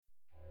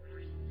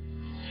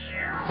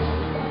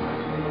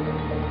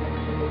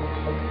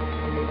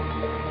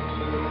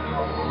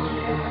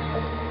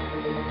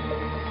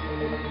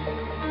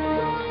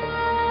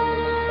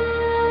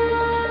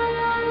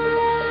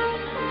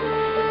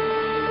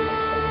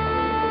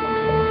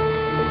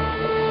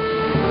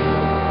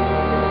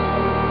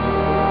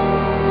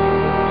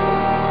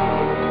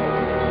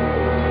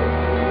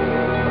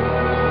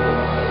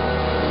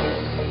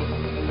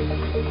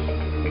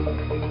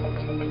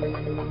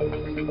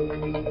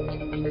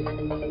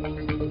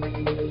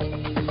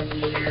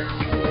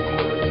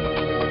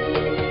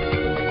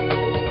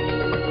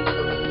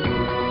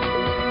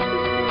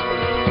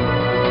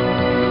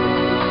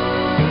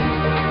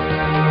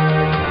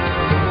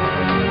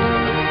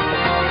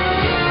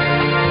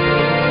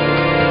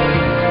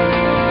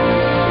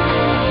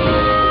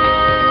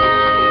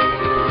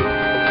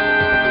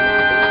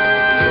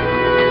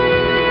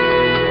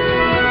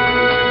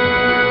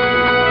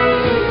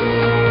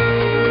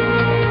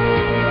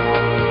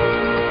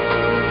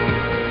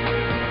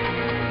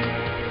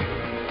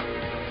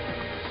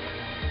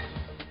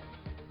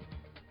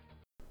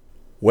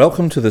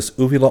Welcome to this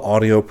Uvula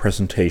audio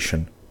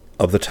presentation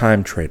of The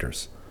Time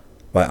Traders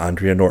by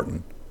Andrea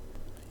Norton.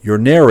 Your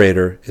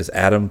narrator is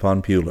Adam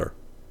von Buehler.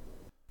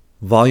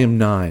 Volume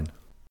 9.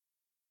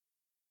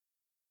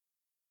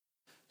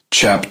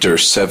 Chapter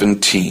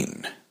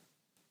 17.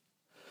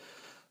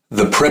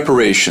 The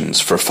preparations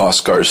for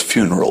Foskar's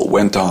funeral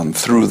went on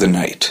through the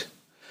night.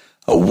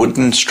 A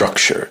wooden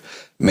structure,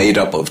 made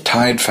up of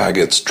tied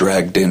faggots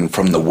dragged in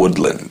from the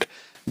woodland,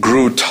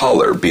 grew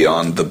taller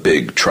beyond the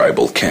big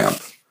tribal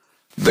camp.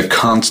 The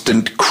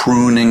constant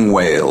crooning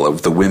wail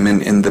of the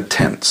women in the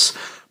tents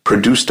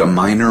produced a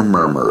minor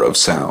murmur of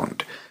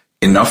sound,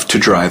 enough to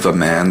drive a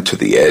man to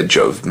the edge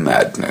of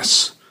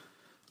madness.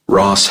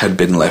 Ross had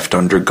been left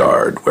under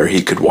guard where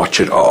he could watch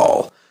it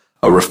all,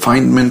 a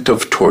refinement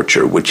of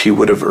torture which he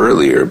would have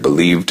earlier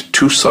believed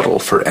too subtle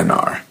for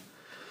Enar.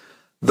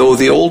 Though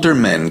the older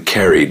men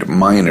carried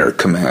minor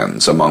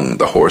commands among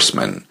the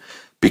horsemen,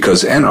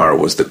 because Enar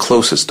was the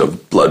closest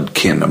of blood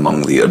kin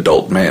among the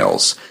adult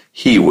males,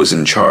 he was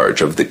in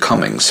charge of the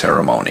coming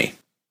ceremony.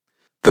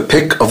 The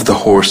pick of the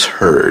horse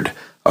herd,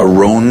 a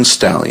roan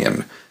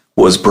stallion,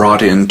 was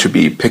brought in to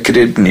be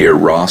picketed near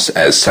Ross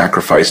as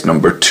sacrifice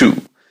number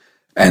 2,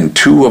 and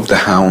 2 of the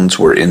hounds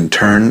were in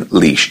turn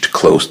leashed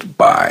close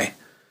by.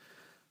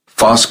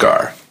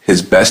 Foskar,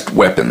 his best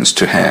weapons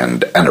to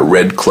hand and a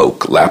red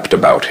cloak lapped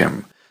about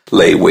him,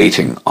 lay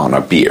waiting on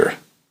a bier.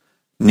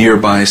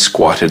 Nearby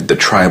squatted the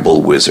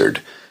tribal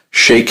wizard,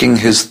 shaking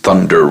his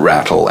thunder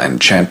rattle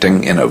and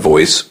chanting in a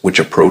voice which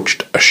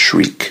approached a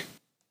shriek.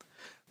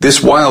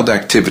 This wild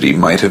activity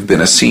might have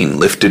been a scene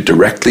lifted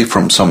directly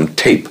from some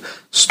tape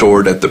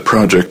stored at the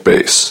project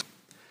base.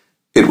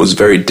 It was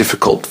very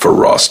difficult for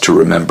Ross to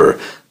remember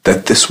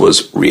that this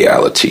was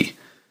reality,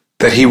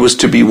 that he was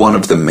to be one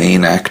of the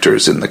main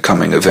actors in the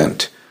coming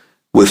event,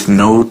 with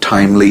no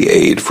timely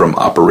aid from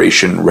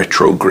Operation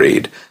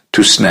Retrograde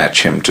to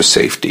snatch him to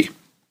safety.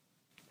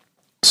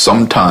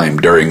 Sometime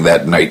during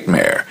that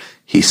nightmare,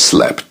 he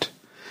slept,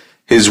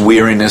 his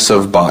weariness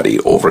of body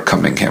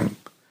overcoming him.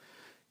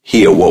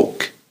 He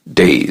awoke,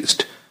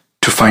 dazed,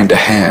 to find a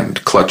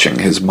hand clutching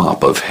his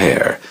mop of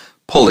hair,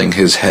 pulling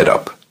his head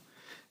up.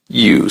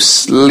 "You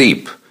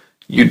sleep.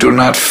 You do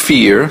not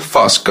fear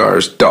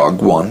Foskar's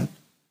dog one?"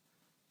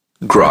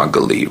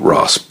 Groggily,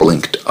 Ross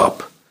blinked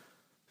up.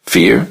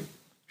 Fear?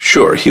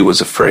 Sure, he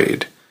was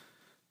afraid.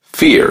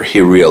 Fear,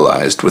 he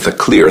realized with a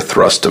clear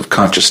thrust of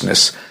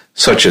consciousness,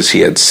 such as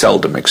he had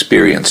seldom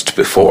experienced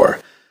before,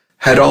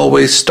 had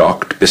always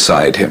stalked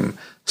beside him,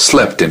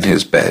 slept in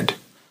his bed.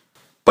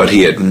 But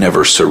he had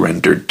never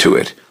surrendered to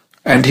it,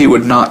 and he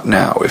would not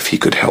now if he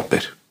could help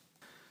it.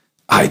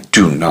 "I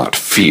do not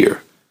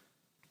fear."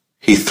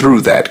 He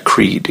threw that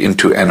creed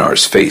into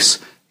Enar's face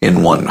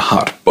in one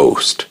hot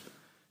boast.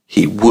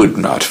 He would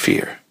not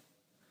fear.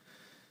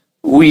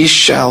 "We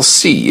shall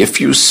see if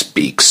you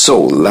speak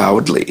so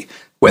loudly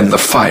when the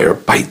fire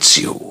bites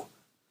you."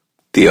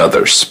 The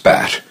other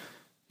spat.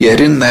 Yet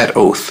in that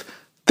oath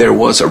there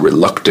was a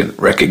reluctant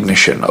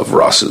recognition of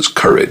Ross's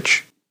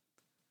courage.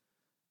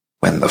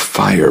 "When the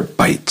fire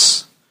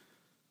bites,"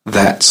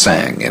 that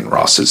sang in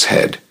Ross's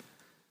head.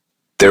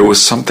 There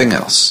was something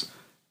else,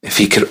 if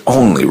he could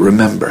only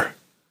remember.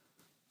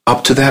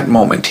 Up to that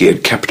moment he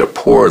had kept a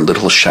poor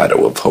little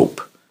shadow of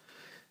hope.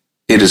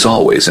 It is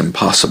always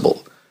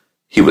impossible,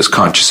 he was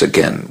conscious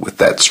again with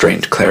that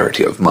strange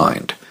clarity of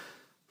mind,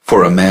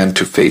 for a man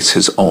to face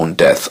his own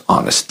death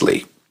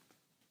honestly.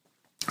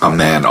 A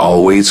man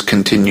always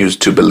continues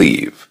to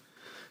believe,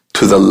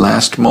 to the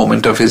last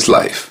moment of his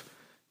life,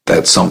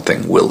 that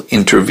something will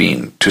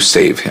intervene to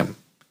save him.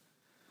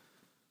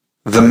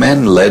 The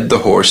men led the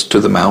horse to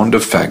the mound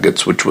of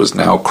faggots which was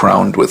now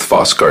crowned with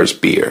Foskar's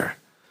bier.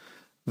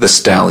 The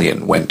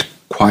stallion went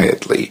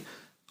quietly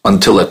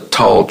until a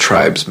tall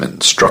tribesman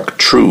struck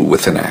true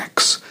with an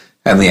axe,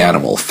 and the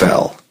animal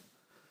fell.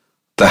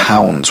 The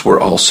hounds were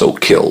also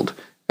killed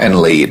and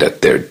laid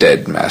at their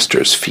dead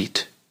master's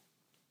feet.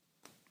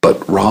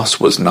 But Ross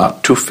was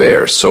not to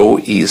fare so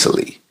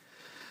easily.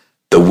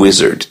 The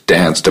wizard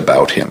danced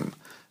about him,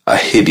 a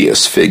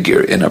hideous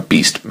figure in a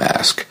beast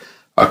mask,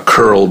 a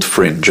curled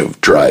fringe of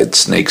dried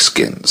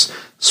snakeskins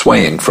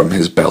swaying from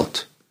his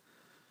belt.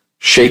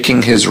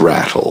 Shaking his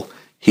rattle,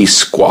 he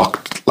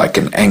squawked like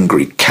an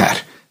angry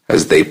cat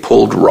as they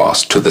pulled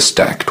Ross to the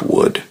stacked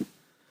wood.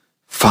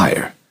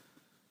 Fire.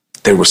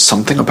 There was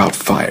something about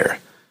fire,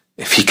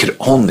 if he could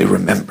only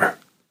remember.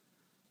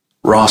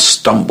 Ross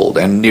stumbled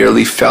and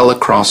nearly fell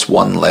across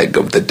one leg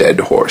of the dead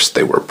horse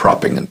they were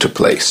propping into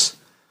place.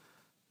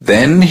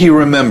 Then he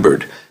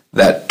remembered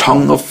that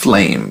tongue of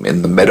flame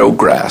in the meadow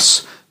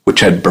grass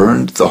which had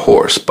burned the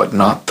horse but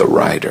not the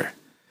rider.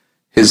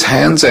 His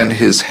hands and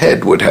his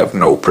head would have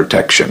no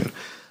protection,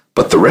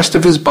 but the rest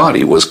of his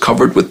body was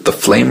covered with the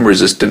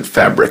flame-resistant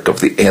fabric of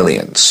the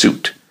alien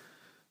suit.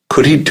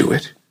 Could he do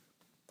it?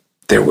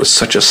 There was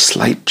such a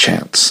slight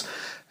chance,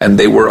 and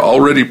they were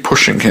already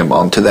pushing him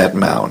onto that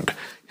mound,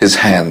 his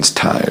hands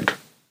tied.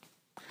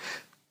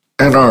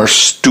 Anar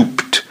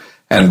stooped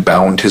and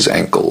bound his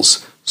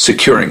ankles,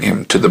 securing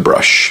him to the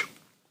brush.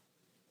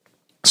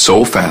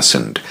 So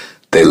fastened,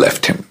 they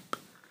left him.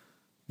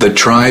 The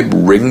tribe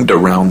ringed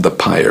around the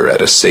pyre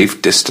at a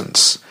safe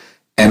distance,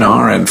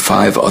 Anar and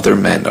 5 other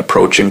men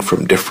approaching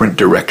from different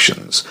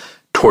directions,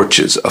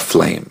 torches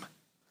aflame.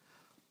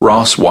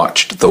 Ross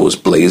watched those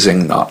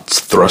blazing knots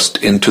thrust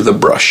into the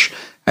brush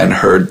and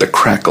heard the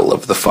crackle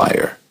of the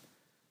fire.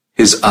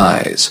 His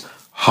eyes,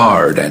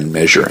 hard and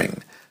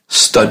measuring,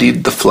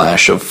 studied the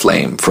flash of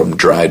flame from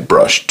dried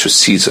brush to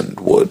seasoned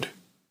wood.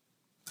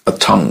 A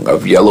tongue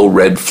of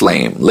yellow-red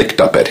flame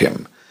licked up at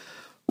him.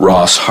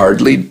 Ross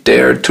hardly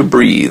dared to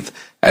breathe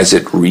as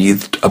it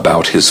wreathed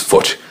about his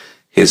foot,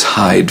 his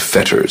hide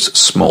fetters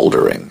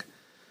smoldering.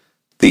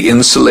 The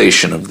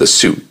insulation of the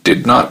suit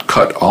did not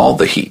cut all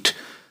the heat,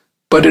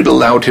 but it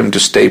allowed him to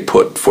stay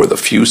put for the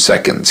few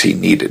seconds he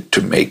needed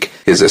to make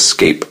his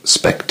escape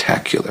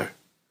spectacular.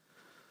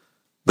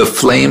 The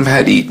flame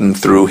had eaten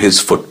through his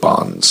foot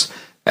bonds,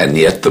 and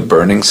yet the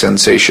burning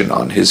sensation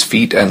on his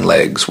feet and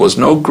legs was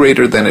no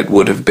greater than it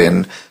would have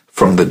been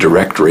from the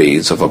direct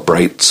rays of a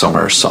bright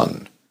summer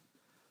sun.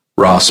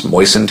 Ross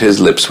moistened his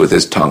lips with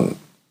his tongue.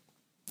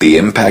 The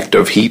impact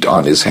of heat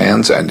on his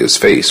hands and his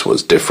face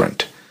was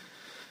different.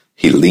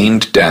 He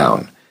leaned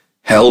down,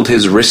 held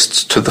his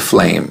wrists to the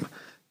flame,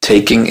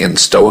 taking in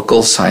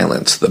stoical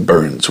silence the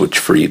burns which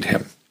freed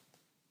him.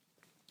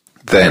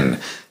 Then,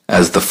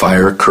 as the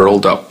fire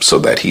curled up so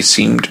that he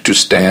seemed to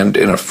stand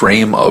in a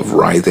frame of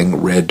writhing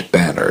red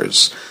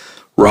banners,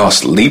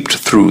 Ross leaped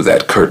through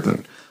that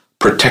curtain,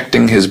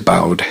 protecting his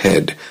bowed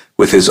head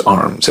with his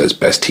arms as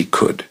best he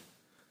could.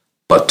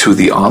 But to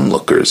the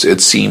onlookers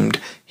it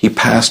seemed he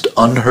passed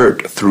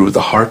unhurt through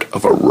the heart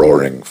of a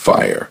roaring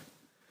fire.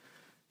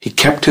 He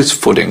kept his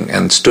footing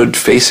and stood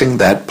facing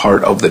that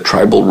part of the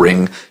tribal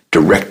ring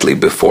directly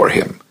before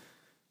him.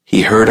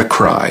 He heard a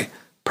cry,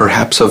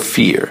 perhaps of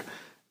fear,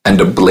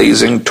 and a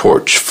blazing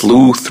torch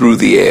flew through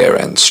the air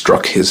and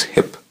struck his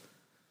hip.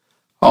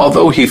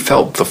 Although he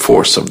felt the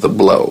force of the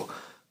blow,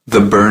 the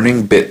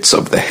burning bits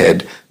of the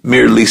head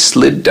merely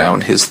slid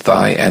down his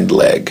thigh and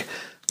leg,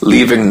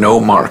 leaving no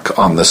mark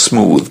on the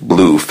smooth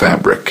blue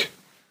fabric.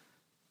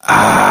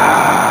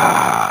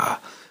 Ah!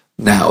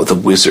 Now the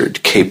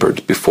wizard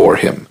capered before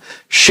him,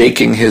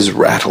 shaking his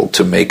rattle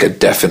to make a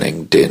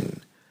deafening din.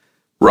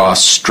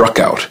 Ross struck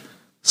out,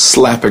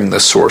 slapping the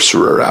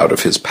sorcerer out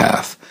of his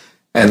path,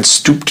 and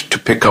stooped to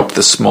pick up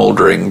the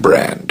smoldering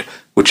brand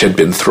which had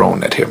been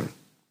thrown at him.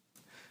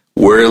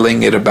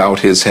 Whirling it about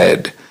his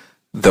head,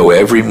 though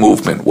every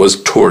movement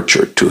was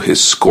torture to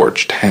his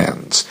scorched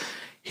hands,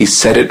 he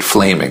set it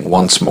flaming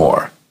once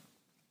more.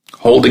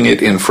 Holding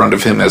it in front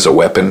of him as a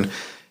weapon,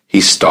 he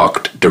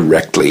stalked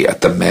directly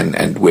at the men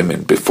and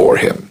women before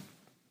him.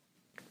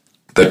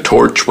 The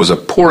torch was a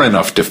poor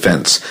enough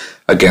defense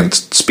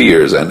against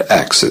spears and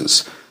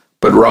axes,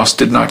 but Ross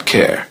did not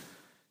care.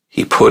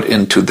 He put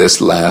into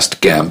this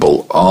last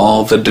gamble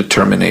all the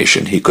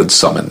determination he could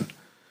summon.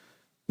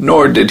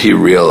 Nor did he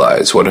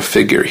realize what a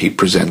figure he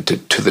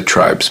presented to the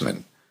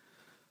tribesmen.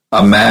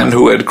 A man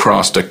who had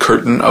crossed a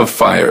curtain of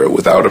fire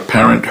without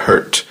apparent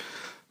hurt,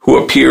 who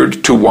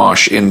appeared to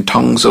wash in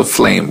tongues of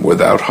flame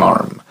without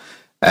harm,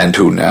 and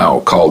who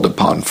now called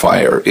upon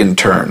fire in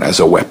turn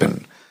as a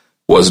weapon,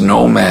 was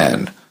no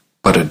man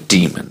but a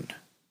demon.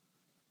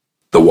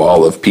 The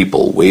wall of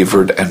people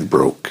wavered and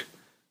broke.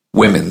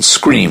 Women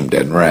screamed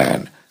and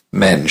ran,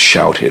 men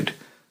shouted,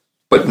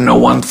 but no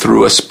one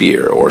threw a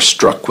spear or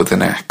struck with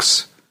an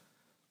axe.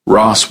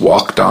 Ross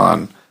walked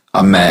on,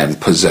 a man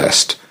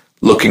possessed,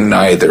 looking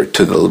neither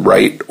to the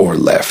right or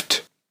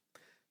left.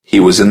 He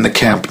was in the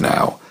camp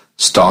now,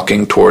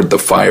 stalking toward the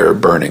fire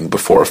burning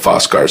before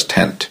Foskar's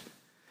tent.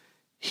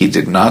 He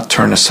did not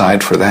turn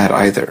aside for that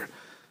either,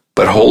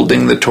 but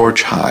holding the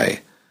torch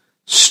high,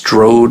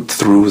 strode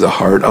through the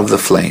heart of the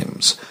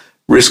flames,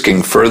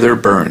 risking further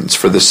burns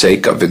for the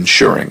sake of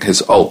ensuring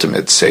his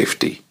ultimate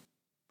safety.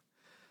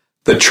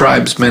 The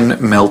tribesmen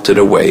melted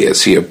away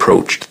as he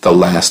approached the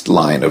last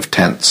line of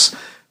tents,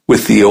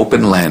 with the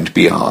open land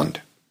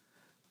beyond.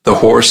 The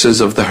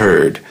horses of the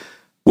herd,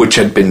 which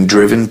had been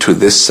driven to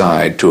this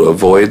side to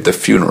avoid the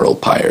funeral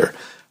pyre,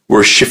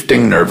 were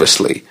shifting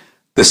nervously,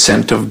 the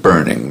scent of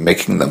burning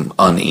making them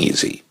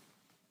uneasy.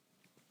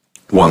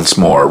 Once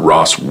more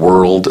Ross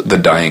whirled the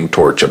dying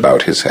torch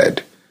about his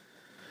head.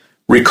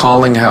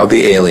 Recalling how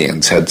the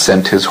aliens had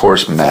sent his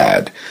horse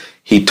mad,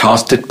 he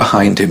tossed it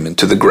behind him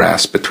into the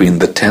grass between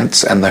the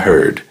tents and the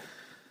herd.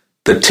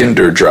 The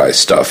tinder-dry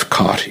stuff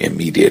caught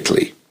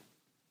immediately.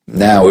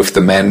 Now if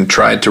the men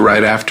tried to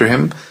ride after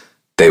him,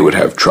 they would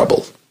have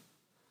trouble.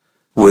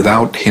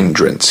 Without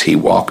hindrance he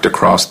walked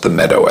across the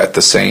meadow at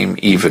the same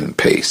even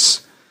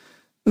pace,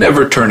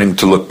 never turning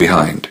to look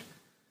behind.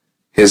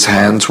 His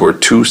hands were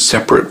two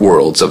separate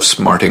worlds of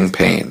smarting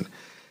pain.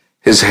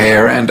 His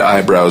hair and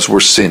eyebrows were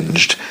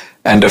singed,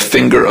 and a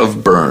finger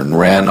of burn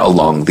ran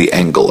along the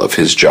angle of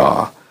his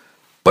jaw.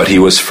 But he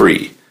was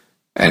free,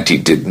 and he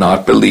did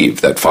not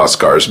believe that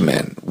Fosgar's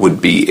men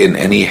would be in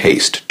any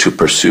haste to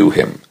pursue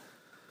him.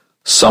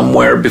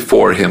 Somewhere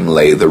before him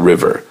lay the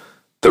river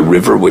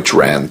which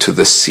ran to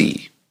the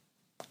sea.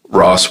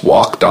 Ross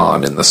walked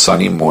on in the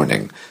sunny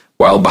morning,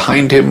 while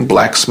behind him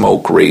black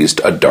smoke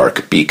raised a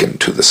dark beacon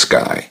to the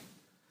sky.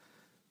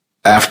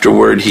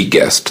 Afterward he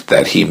guessed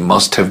that he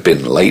must have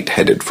been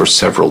light-headed for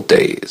several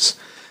days,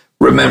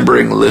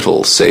 remembering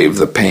little save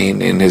the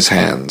pain in his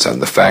hands and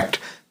the fact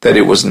that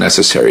it was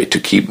necessary to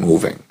keep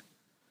moving.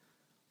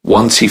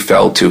 Once he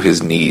fell to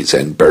his knees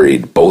and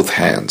buried both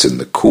hands in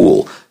the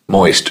cool,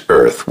 moist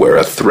earth where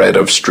a thread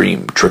of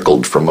stream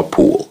trickled from a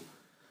pool.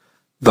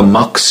 The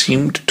muck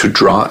seemed to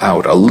draw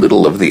out a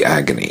little of the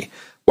agony,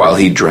 while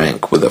he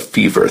drank with a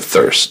fever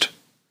thirst.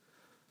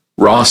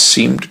 Ross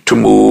seemed to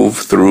move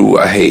through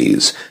a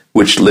haze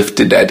which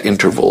lifted at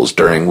intervals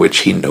during which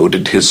he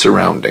noted his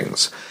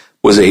surroundings,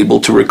 was able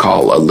to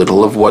recall a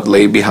little of what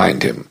lay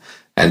behind him,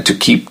 and to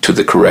keep to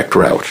the correct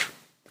route.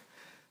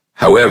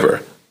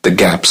 However, the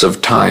gaps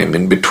of time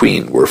in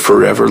between were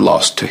forever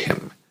lost to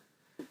him.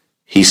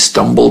 He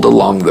stumbled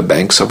along the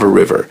banks of a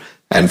river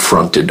and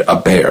fronted a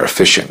bear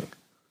fishing.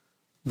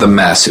 The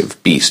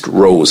massive beast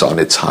rose on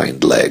its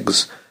hind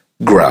legs,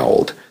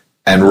 growled,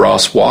 and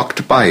Ross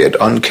walked by it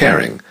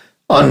uncaring,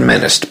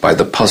 unmenaced by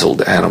the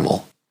puzzled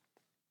animal.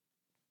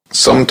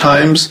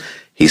 Sometimes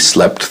he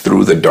slept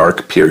through the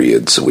dark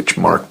periods which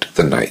marked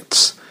the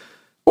nights,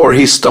 or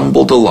he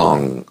stumbled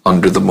along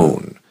under the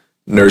moon,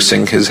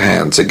 nursing his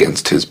hands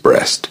against his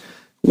breast,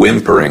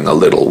 whimpering a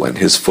little when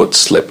his foot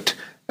slipped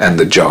and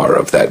the jar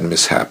of that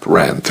mishap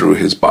ran through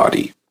his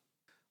body.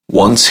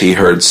 Once he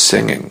heard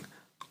singing,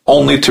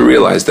 only to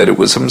realize that it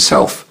was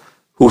himself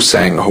who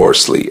sang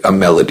hoarsely a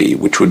melody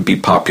which would be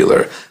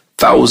popular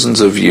thousands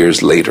of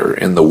years later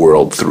in the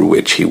world through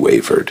which he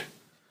wavered.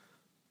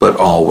 But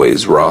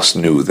always Ross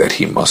knew that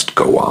he must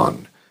go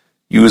on,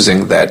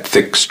 using that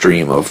thick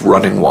stream of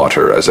running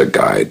water as a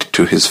guide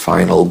to his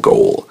final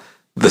goal,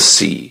 the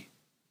sea.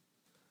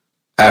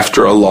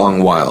 After a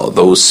long while,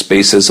 those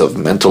spaces of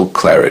mental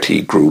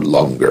clarity grew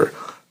longer,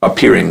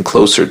 appearing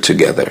closer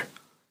together.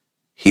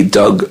 He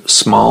dug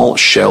small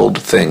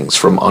shelled things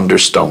from under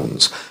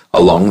stones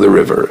along the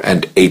river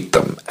and ate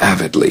them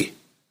avidly.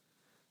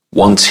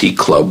 Once he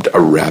clubbed a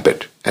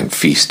rabbit and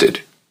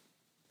feasted.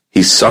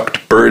 He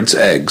sucked birds'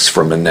 eggs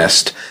from a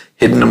nest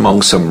hidden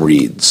among some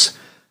reeds,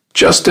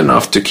 just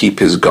enough to keep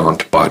his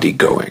gaunt body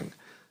going,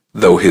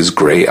 though his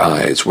gray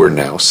eyes were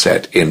now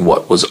set in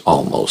what was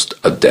almost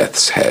a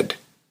death's head.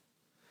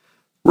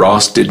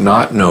 Ross did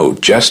not know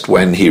just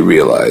when he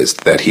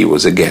realized that he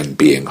was again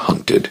being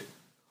hunted.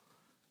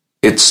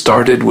 It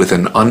started with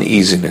an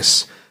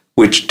uneasiness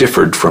which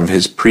differed from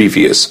his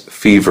previous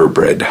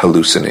fever-bred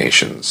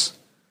hallucinations.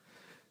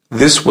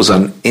 This was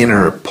an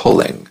inner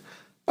pulling,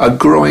 a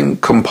growing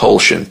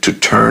compulsion to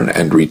turn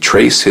and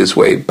retrace his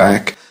way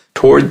back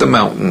toward the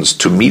mountains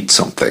to meet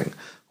something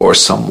or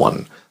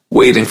someone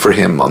waiting for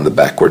him on the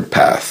backward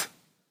path.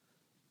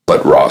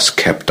 But Ross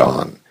kept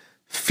on,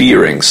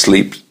 fearing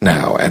sleep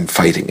now and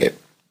fighting it.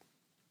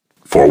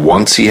 For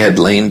once he had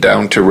lain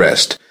down to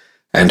rest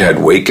and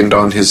had wakened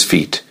on his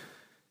feet,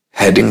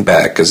 heading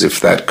back as if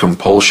that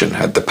compulsion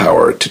had the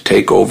power to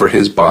take over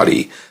his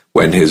body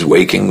when his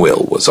waking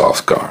will was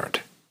off guard.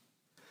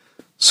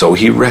 So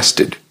he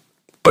rested,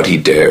 but he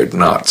dared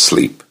not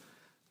sleep,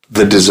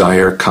 the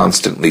desire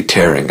constantly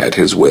tearing at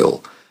his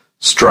will,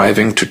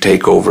 striving to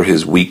take over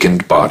his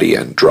weakened body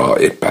and draw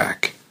it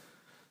back.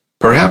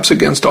 Perhaps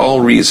against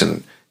all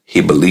reason,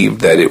 he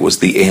believed that it was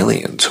the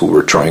aliens who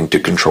were trying to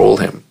control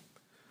him.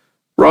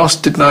 Ross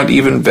did not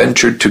even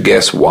venture to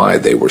guess why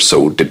they were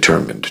so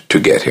determined to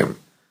get him.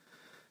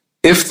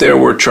 If there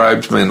were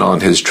tribesmen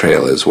on his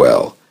trail as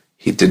well,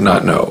 he did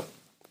not know,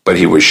 but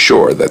he was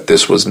sure that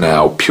this was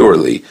now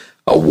purely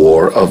a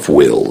war of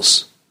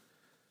wills.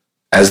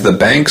 As the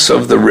banks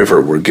of the river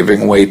were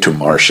giving way to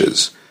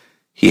marshes,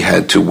 he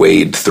had to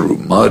wade through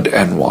mud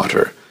and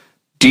water,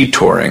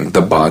 detouring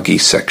the boggy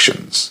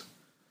sections.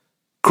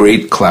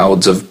 Great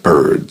clouds of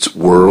birds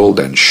whirled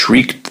and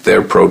shrieked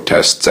their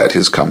protests at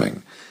his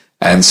coming,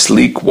 and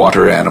sleek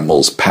water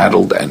animals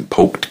paddled and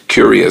poked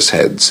curious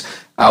heads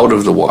out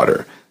of the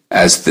water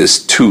as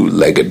this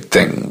two-legged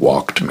thing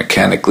walked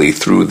mechanically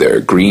through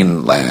their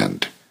green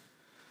land.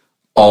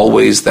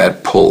 Always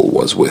that pull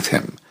was with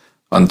him,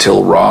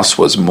 until Ross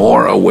was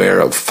more aware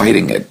of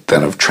fighting it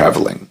than of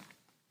traveling.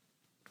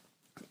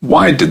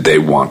 Why did they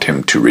want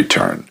him to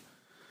return?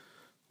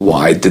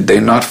 Why did they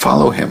not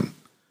follow him?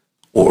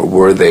 Or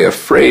were they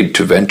afraid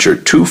to venture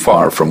too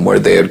far from where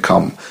they had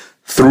come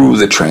through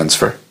the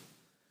transfer?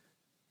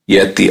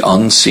 Yet the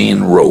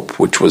unseen rope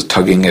which was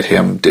tugging at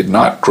him did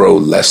not grow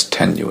less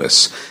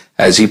tenuous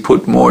as he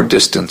put more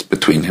distance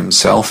between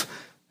himself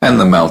and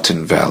the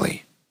mountain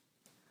valley.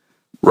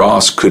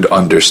 Ross could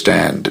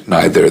understand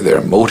neither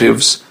their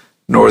motives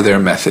nor their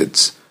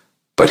methods,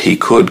 but he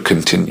could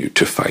continue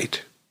to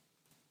fight.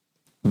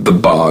 The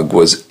bog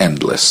was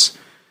endless.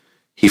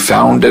 He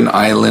found an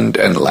island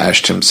and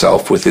lashed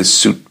himself with his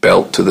suit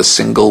belt to the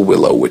single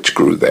willow which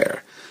grew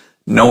there,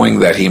 knowing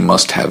that he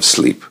must have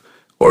sleep,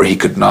 or he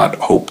could not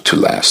hope to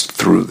last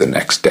through the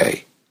next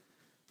day.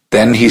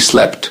 Then he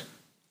slept,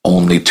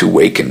 only to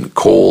waken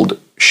cold,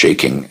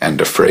 shaking,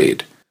 and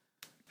afraid.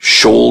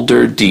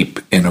 Shoulder deep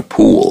in a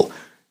pool,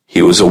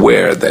 he was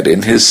aware that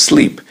in his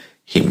sleep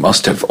he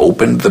must have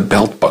opened the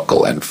belt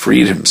buckle and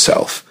freed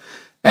himself,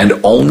 and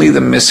only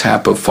the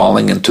mishap of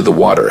falling into the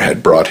water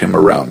had brought him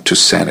around to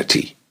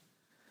sanity.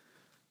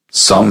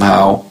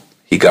 Somehow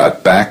he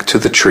got back to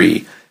the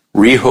tree,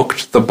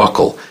 rehooked the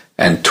buckle,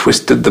 and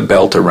twisted the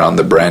belt around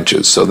the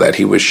branches so that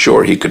he was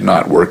sure he could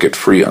not work it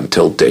free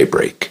until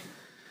daybreak.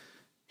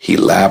 He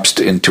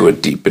lapsed into a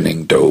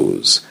deepening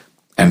doze,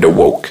 and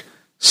awoke,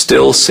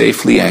 still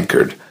safely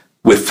anchored,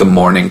 with the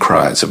morning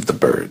cries of the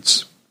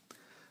birds.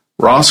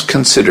 Ross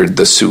considered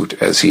the suit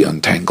as he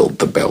untangled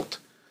the belt.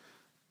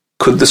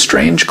 Could the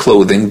strange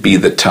clothing be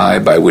the tie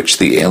by which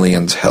the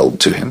aliens held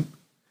to him?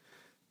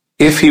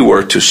 If he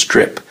were to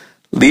strip,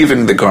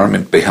 leaving the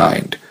garment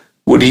behind,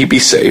 would he be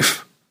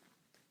safe?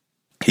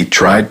 He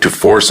tried to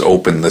force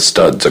open the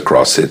studs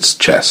across his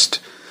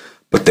chest,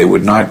 but they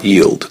would not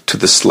yield to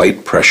the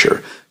slight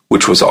pressure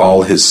which was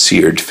all his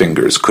seared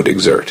fingers could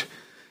exert,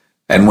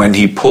 and when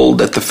he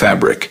pulled at the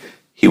fabric,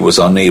 he was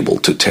unable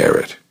to tear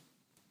it.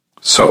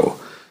 So,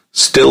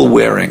 still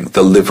wearing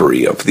the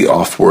livery of the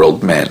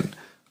off-world men,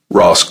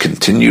 Ross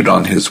continued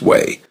on his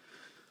way,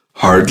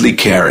 hardly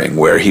caring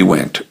where he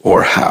went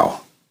or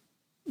how.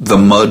 The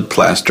mud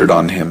plastered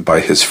on him by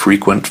his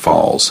frequent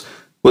falls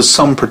was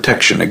some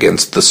protection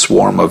against the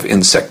swarm of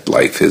insect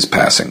life his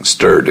passing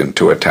stirred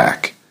into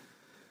attack.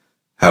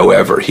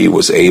 However, he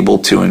was able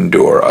to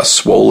endure a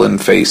swollen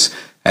face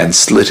and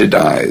slitted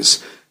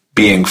eyes,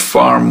 being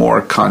far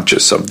more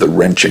conscious of the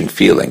wrenching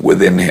feeling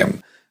within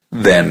him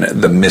than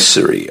the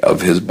misery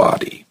of his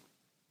body.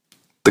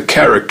 The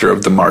character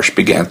of the marsh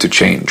began to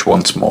change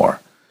once more.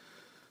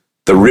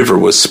 The river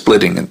was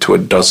splitting into a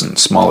dozen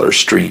smaller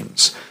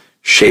streams,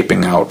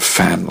 shaping out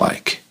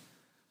fan-like.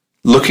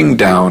 Looking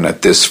down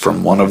at this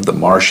from one of the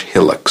marsh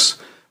hillocks,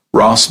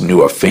 Ross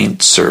knew a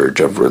faint surge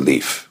of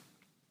relief.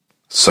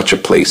 Such a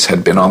place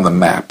had been on the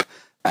map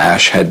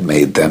Ash had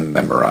made them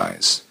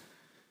memorize.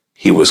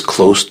 He was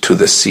close to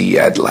the sea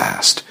at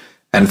last,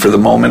 and for the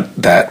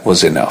moment that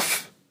was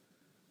enough.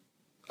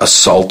 A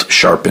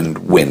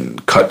salt-sharpened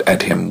wind cut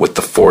at him with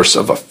the force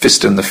of a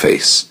fist in the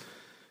face.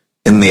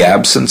 In the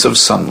absence of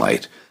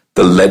sunlight,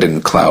 the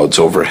leaden clouds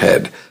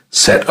overhead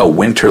set a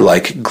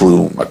winter-like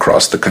gloom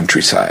across the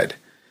countryside.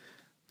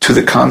 To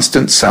the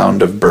constant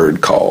sound of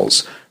bird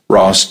calls,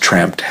 Ross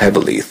tramped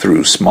heavily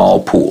through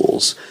small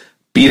pools,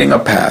 beating a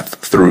path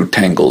through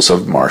tangles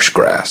of marsh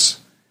grass.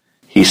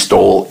 He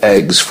stole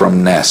eggs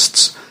from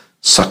nests,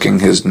 sucking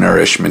his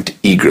nourishment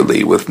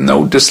eagerly with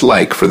no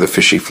dislike for the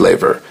fishy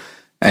flavor,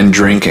 and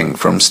drinking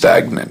from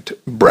stagnant,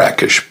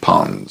 brackish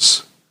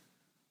ponds.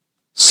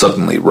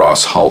 Suddenly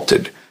Ross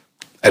halted,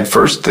 at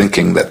first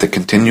thinking that the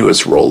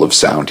continuous roll of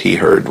sound he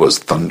heard was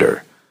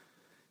thunder.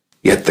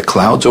 Yet the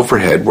clouds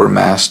overhead were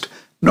massed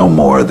no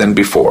more than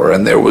before,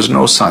 and there was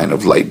no sign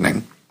of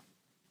lightning.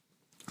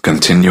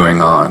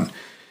 Continuing on,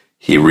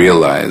 he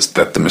realized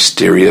that the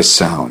mysterious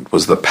sound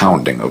was the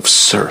pounding of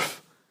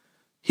surf.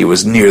 He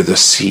was near the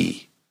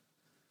sea.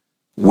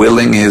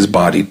 Willing his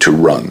body to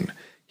run,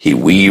 he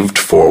weaved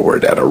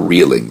forward at a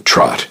reeling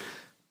trot,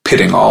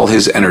 pitting all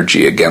his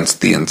energy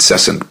against the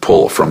incessant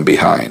pull from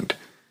behind.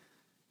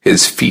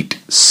 His feet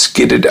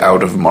skidded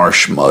out of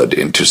marsh mud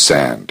into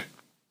sand.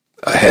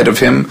 Ahead of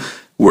him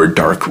were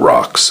dark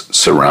rocks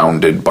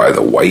surrounded by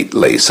the white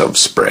lace of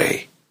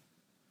spray.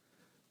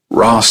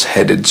 Ross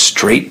headed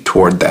straight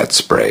toward that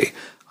spray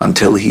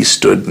until he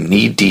stood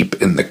knee-deep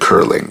in the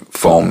curling,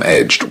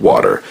 foam-edged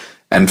water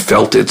and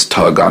felt its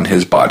tug on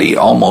his body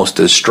almost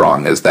as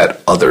strong as that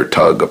other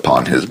tug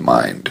upon his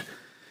mind.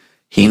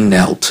 He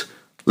knelt,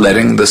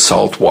 letting the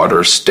salt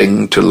water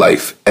sting to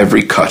life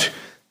every cut,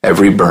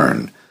 every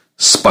burn,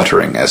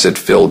 sputtering as it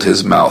filled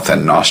his mouth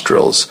and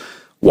nostrils,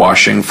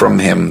 washing from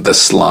him the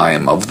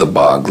slime of the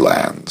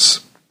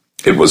boglands.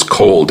 It was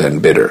cold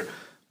and bitter,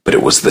 but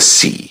it was the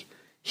sea.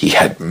 He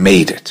had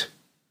made it.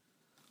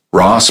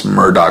 Ross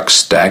Murdoch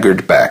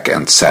staggered back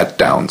and sat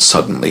down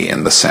suddenly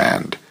in the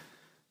sand.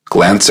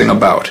 Glancing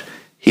about,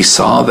 he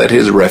saw that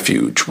his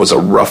refuge was a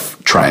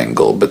rough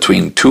triangle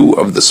between two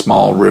of the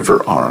small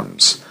river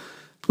arms,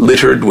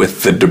 littered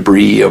with the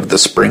debris of the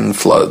spring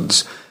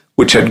floods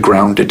which had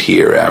grounded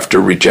here after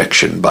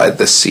rejection by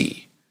the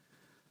sea.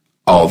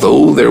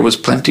 Although there was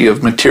plenty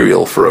of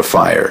material for a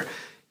fire,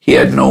 he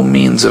had no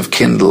means of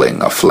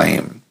kindling a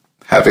flame,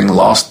 having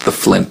lost the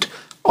flint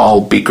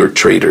all Beaker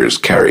traders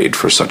carried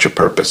for such a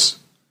purpose.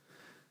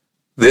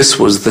 This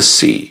was the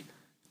sea,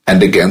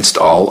 and against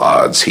all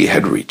odds he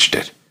had reached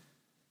it.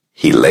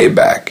 He lay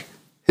back,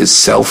 his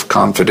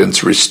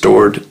self-confidence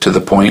restored to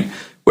the point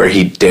where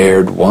he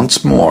dared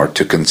once more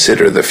to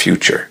consider the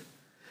future.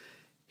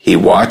 He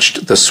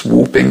watched the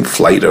swooping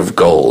flight of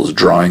gulls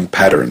drawing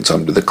patterns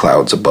under the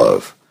clouds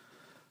above.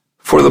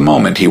 For the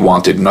moment he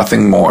wanted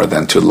nothing more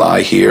than to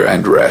lie here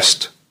and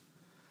rest.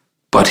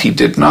 But he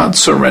did not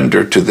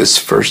surrender to this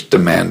first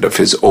demand of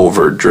his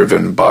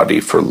overdriven body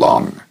for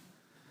long.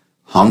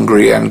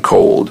 Hungry and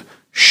cold,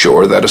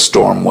 sure that a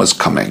storm was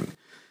coming,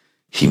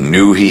 he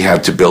knew he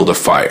had to build a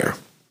fire.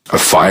 A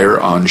fire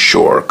on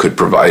shore could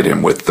provide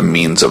him with the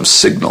means of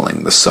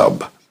signaling the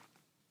sub.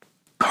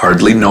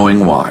 Hardly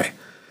knowing why,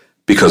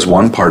 because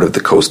one part of the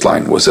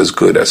coastline was as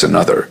good as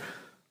another,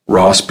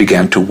 Ross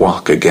began to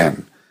walk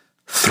again,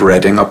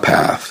 threading a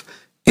path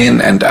in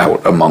and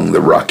out among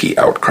the rocky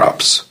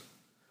outcrops.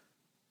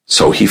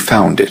 So he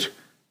found it,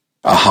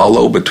 a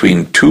hollow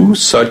between two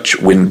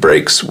such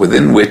windbreaks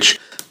within which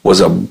was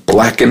a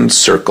blackened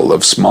circle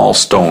of small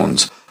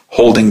stones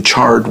holding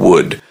charred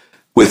wood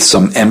with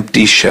some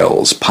empty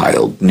shells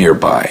piled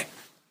nearby.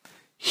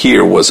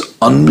 Here was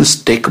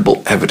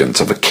unmistakable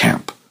evidence of a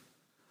camp.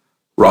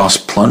 Ross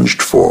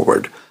plunged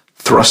forward,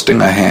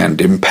 thrusting a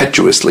hand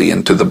impetuously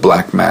into the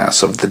black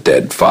mass of the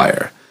dead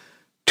fire.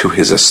 To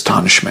his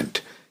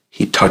astonishment,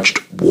 he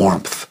touched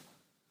warmth.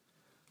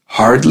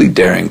 Hardly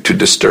daring to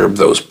disturb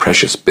those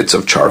precious bits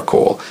of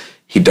charcoal,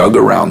 he dug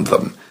around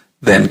them,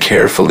 then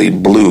carefully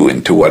blew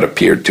into what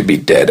appeared to be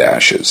dead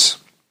ashes.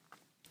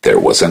 There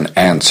was an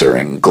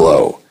answering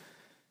glow.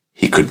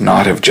 He could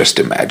not have just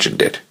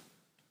imagined it.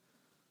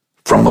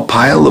 From a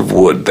pile of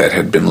wood that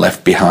had been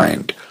left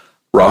behind,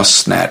 Ross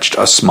snatched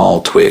a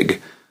small twig,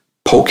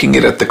 poking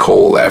it at the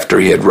coal after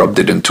he had rubbed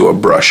it into a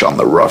brush on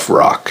the rough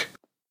rock.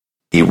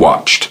 He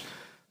watched,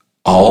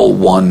 all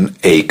one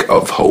ache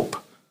of hope.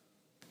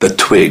 The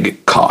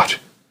twig caught.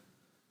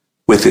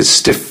 With his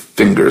stiff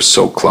fingers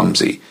so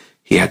clumsy,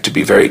 he had to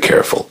be very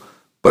careful,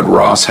 but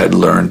Ross had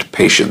learned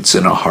patience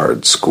in a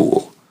hard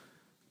school.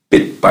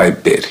 Bit by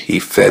bit he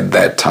fed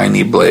that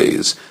tiny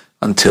blaze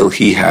until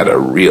he had a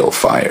real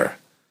fire.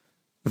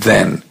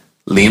 Then,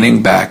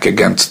 leaning back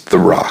against the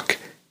rock,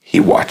 he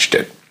watched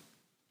it.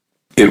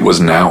 It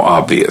was now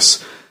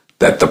obvious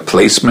that the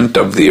placement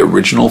of the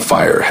original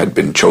fire had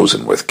been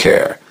chosen with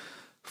care,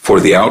 for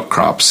the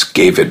outcrops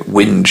gave it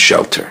wind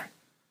shelter.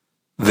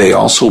 They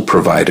also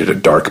provided a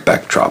dark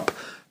backdrop,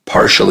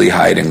 partially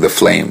hiding the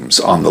flames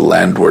on the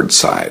landward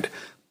side,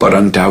 but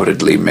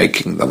undoubtedly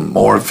making them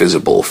more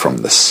visible from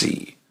the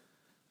sea.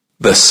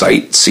 The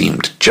site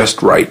seemed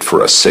just right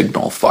for a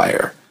signal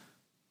fire.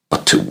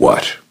 But to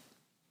what?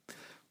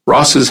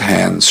 Ross's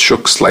hands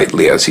shook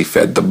slightly as he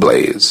fed the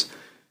blaze.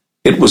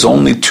 It was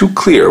only too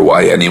clear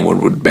why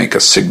anyone would make a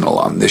signal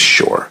on this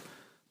shore.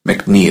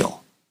 McNeil,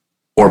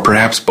 or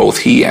perhaps both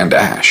he and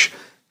Ash,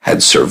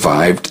 had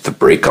survived the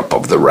breakup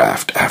of the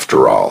raft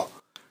after all.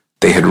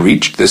 They had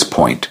reached this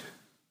point,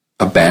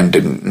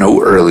 abandoned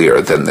no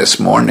earlier than this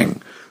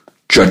morning,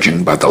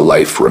 judging by the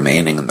life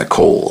remaining in the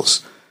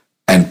coals,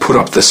 and put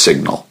up the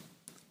signal.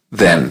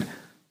 Then,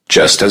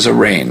 just as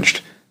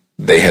arranged,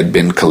 they had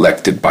been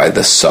collected by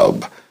the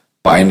sub,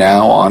 by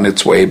now on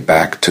its way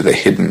back to the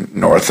hidden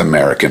North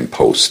American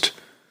post.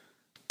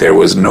 There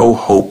was no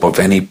hope of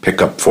any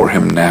pickup for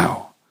him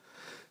now.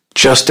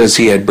 Just as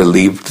he had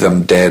believed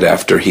them dead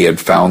after he had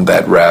found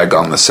that rag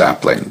on the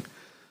sapling,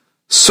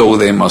 so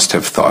they must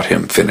have thought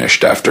him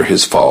finished after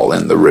his fall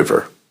in the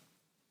river.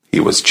 He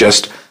was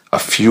just a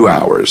few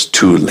hours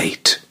too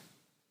late.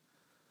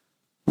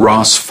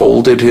 Ross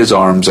folded his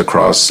arms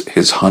across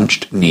his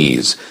hunched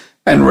knees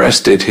and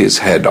rested his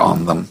head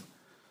on them.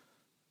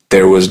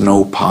 There was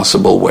no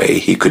possible way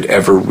he could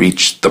ever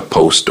reach the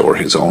post or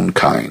his own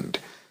kind,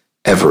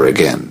 ever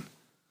again.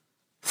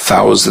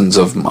 Thousands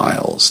of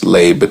miles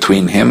lay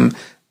between him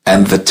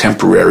and the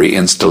temporary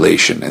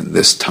installation in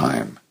this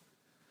time.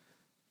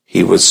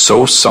 He was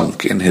so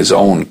sunk in his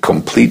own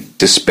complete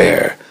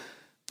despair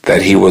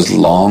that he was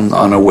long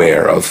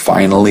unaware of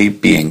finally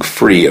being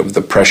free of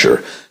the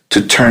pressure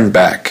to turn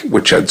back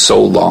which had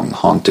so long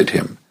haunted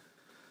him.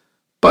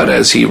 But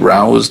as he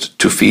roused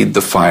to feed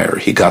the fire,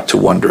 he got to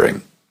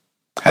wondering,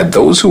 had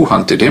those who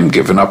hunted him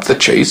given up the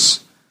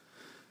chase?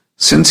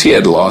 Since he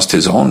had lost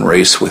his own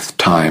race with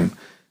time,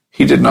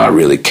 he did not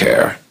really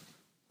care.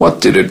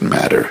 What did it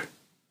matter?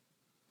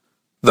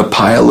 The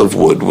pile of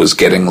wood was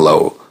getting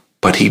low,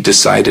 but he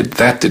decided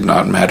that did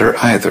not matter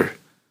either.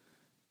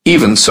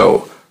 Even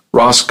so,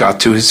 Ross got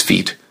to his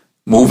feet,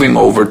 moving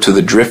over to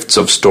the drifts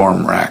of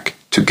storm rack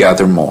to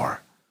gather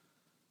more.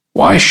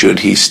 Why should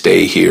he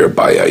stay here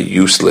by a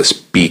useless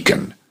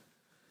beacon?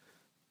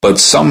 But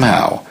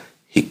somehow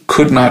he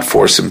could not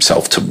force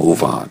himself to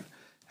move on,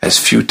 as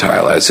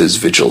futile as his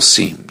vigil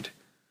seemed.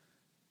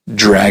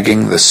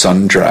 Dragging the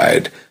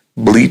sun-dried,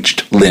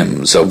 bleached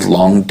limbs of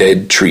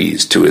long-dead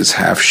trees to his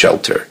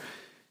half-shelter,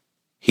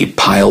 he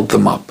piled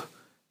them up,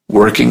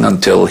 working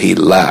until he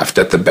laughed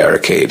at the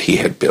barricade he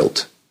had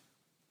built.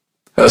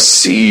 "A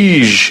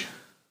siege!"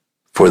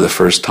 For the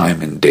first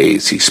time in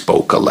days he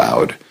spoke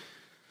aloud.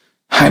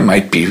 I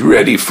might be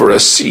ready for a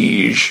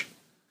siege.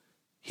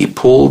 He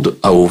pulled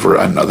over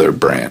another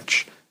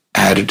branch,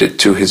 added it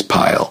to his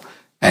pile,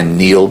 and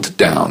kneeled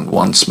down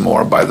once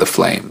more by the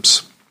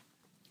flames.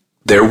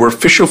 There were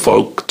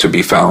fisherfolk to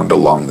be found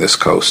along this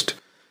coast,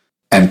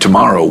 and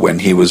tomorrow when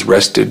he was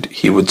rested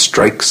he would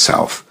strike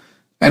south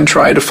and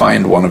try to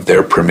find one of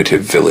their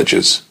primitive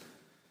villages.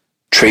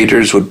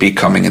 Traders would be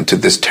coming into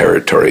this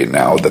territory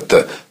now that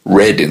the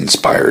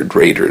red-inspired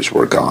raiders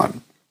were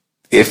gone,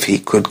 if he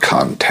could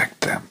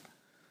contact them.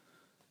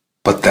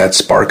 But that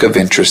spark of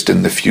interest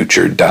in the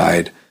future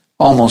died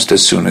almost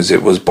as soon as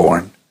it was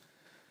born.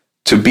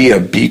 To be a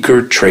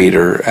beaker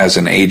trader as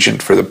an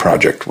agent for the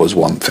project was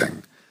one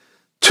thing.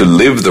 To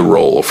live the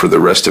role for the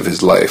rest of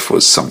his life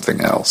was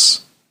something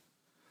else.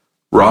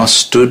 Ross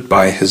stood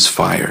by his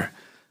fire,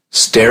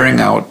 staring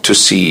out to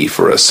sea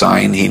for a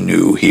sign he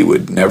knew he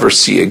would never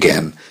see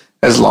again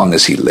as long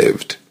as he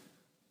lived.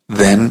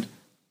 Then,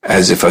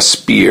 as if a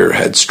spear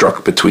had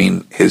struck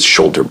between his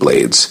shoulder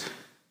blades,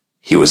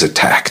 he was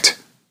attacked.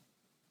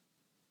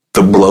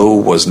 The blow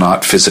was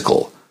not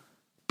physical,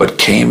 but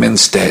came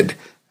instead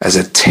as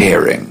a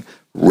tearing,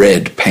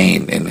 red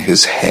pain in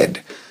his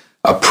head,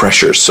 a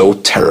pressure so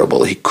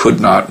terrible he could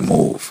not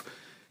move.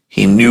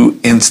 He knew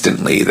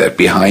instantly that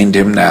behind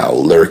him now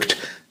lurked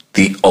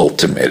the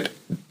ultimate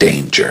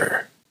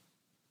danger.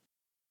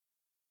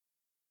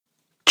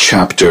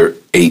 Chapter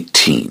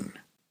 18.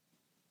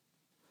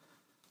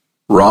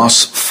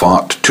 Ross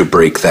fought to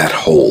break that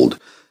hold,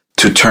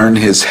 to turn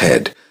his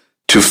head,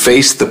 to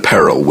face the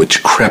peril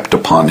which crept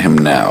upon him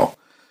now.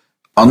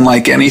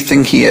 Unlike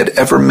anything he had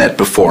ever met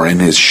before in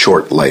his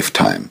short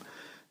lifetime,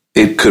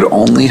 it could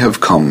only have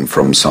come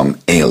from some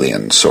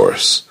alien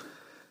source.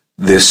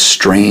 This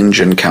strange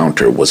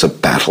encounter was a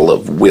battle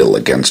of will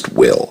against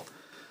will.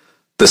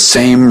 The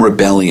same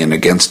rebellion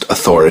against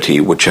authority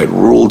which had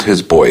ruled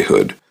his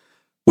boyhood,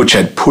 which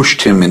had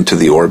pushed him into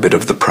the orbit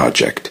of the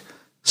project,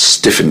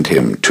 stiffened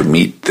him to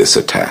meet this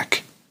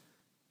attack.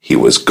 He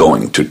was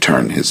going to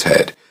turn his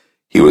head.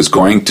 He was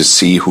going to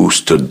see who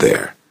stood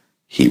there.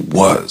 He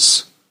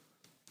was.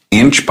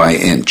 Inch by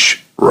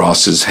inch,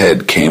 Ross's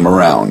head came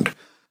around,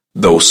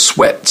 though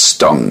sweat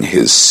stung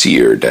his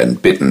seared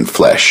and bitten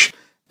flesh,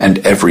 and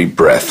every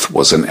breath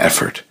was an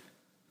effort.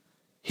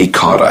 He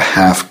caught a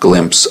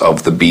half-glimpse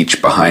of the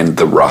beach behind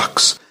the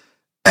rocks,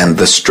 and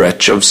the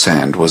stretch of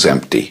sand was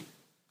empty.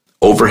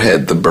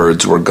 Overhead the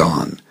birds were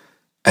gone,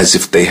 as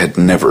if they had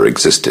never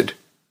existed,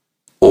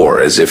 or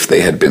as if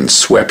they had been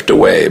swept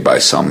away by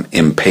some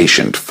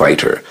impatient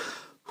fighter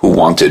who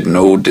wanted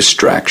no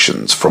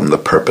distractions from the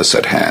purpose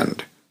at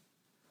hand.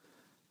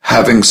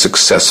 Having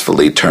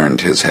successfully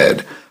turned his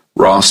head,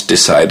 Ross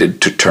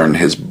decided to turn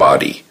his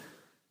body.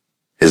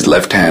 His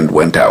left hand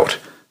went out,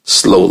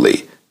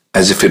 slowly,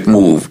 as if it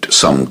moved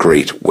some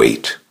great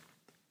weight.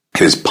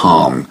 His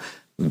palm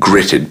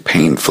gritted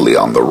painfully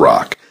on the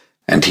rock,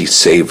 and he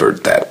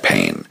savored that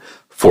pain,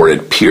 for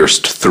it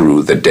pierced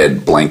through the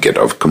dead blanket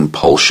of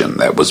compulsion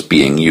that was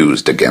being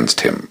used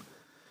against him.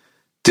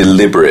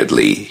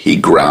 Deliberately, he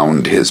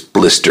ground his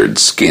blistered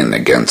skin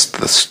against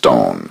the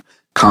stone,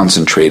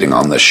 concentrating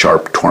on the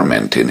sharp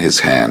torment in his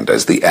hand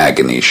as the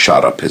agony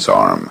shot up his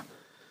arm.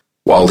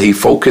 While he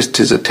focused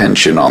his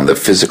attention on the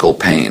physical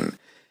pain,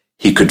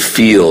 he could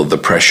feel the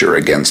pressure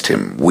against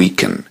him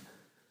weaken.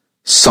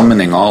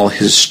 Summoning all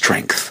his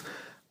strength,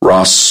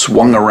 Ross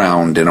swung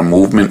around in a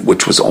movement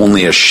which was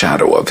only a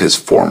shadow of his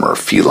former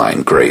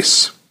feline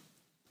grace.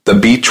 The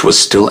beach was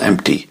still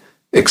empty,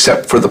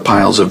 except for the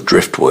piles of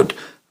driftwood,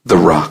 the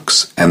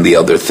rocks, and the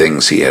other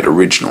things he had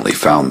originally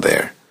found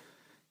there.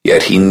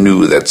 Yet he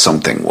knew that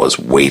something was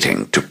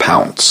waiting to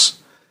pounce.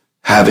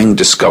 Having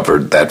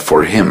discovered that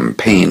for him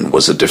pain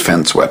was a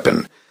defense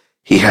weapon,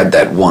 he had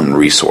that one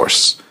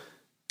resource.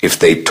 If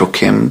they took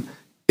him,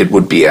 it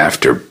would be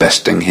after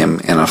besting him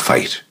in a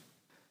fight.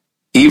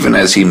 Even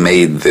as he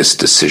made this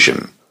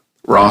decision,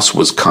 Ross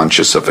was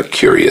conscious of a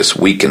curious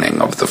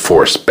weakening of the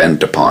force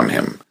bent upon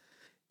him.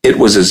 It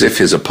was as if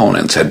his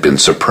opponents had been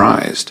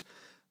surprised,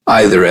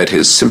 either at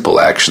his simple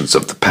actions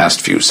of the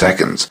past few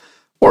seconds,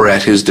 or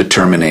at his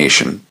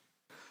determination.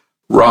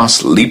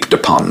 Ross leaped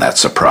upon that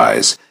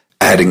surprise,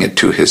 adding it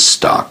to his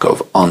stock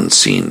of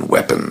unseen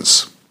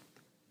weapons.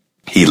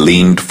 He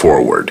leaned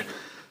forward,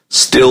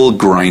 still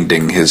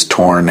grinding his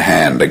torn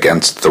hand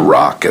against the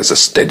rock as a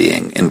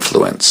steadying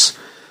influence,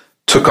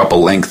 took up a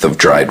length of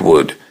dried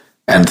wood,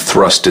 and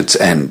thrust its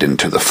end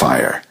into the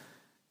fire.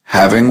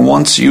 Having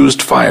once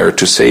used fire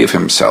to save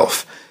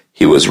himself,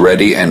 he was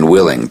ready and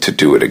willing to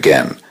do it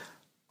again,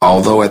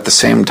 although at the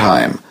same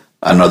time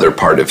another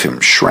part of him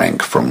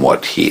shrank from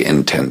what he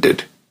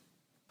intended.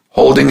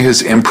 Holding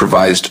his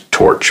improvised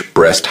torch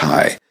breast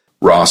high,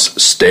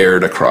 Ross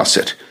stared across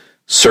it,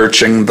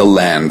 searching the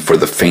land for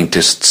the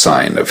faintest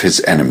sign of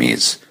his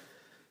enemies.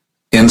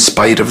 In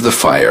spite of the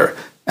fire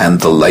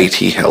and the light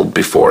he held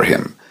before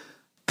him,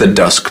 the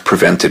dusk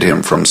prevented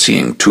him from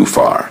seeing too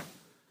far.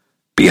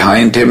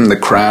 Behind him the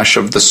crash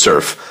of the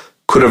surf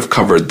could have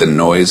covered the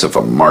noise of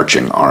a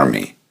marching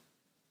army.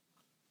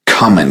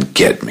 "Come and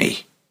get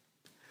me."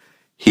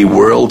 He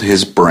whirled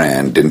his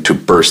brand into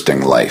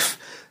bursting life,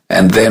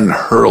 and then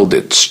hurled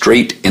it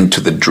straight into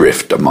the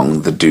drift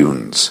among the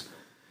dunes.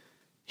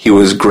 He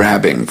was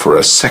grabbing for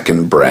a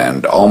second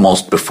brand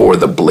almost before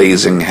the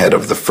blazing head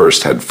of the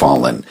first had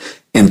fallen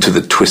into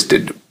the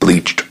twisted,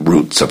 bleached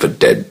roots of a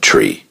dead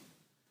tree.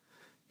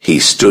 He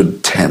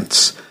stood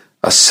tense,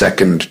 a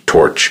second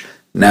torch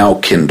now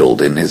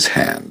kindled in his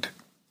hand.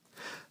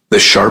 The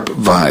sharp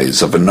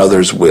vise of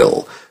another's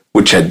will,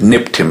 which had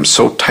nipped him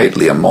so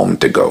tightly a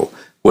moment ago,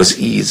 was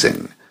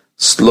easing,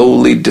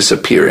 slowly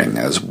disappearing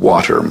as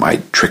water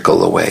might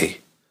trickle away.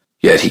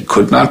 Yet he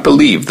could not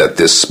believe that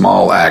this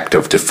small act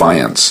of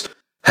defiance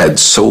had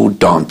so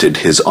daunted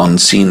his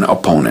unseen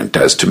opponent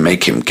as to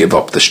make him give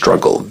up the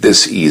struggle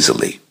this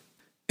easily.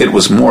 It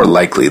was more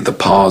likely the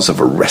pause of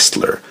a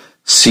wrestler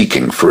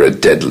seeking for a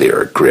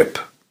deadlier grip.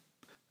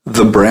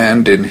 The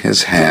brand in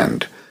his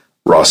hand,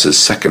 Ross's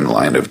second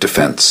line of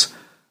defense,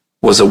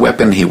 was a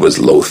weapon he was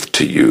loath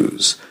to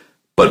use,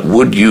 but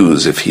would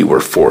use if he were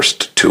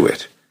forced to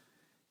it.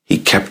 He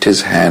kept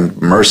his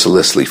hand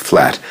mercilessly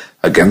flat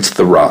against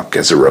the rock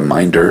as a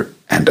reminder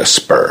and a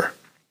spur.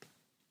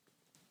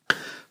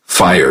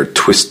 Fire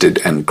twisted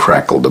and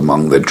crackled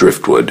among the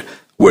driftwood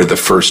where the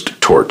first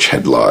torch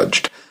had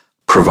lodged,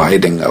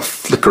 providing a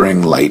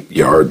flickering light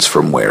yards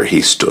from where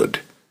he stood.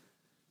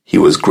 He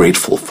was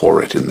grateful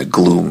for it in the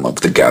gloom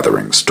of the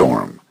gathering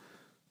storm.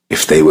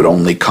 If they would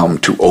only come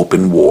to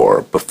open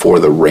war before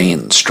the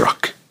rain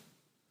struck.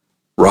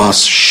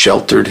 Ross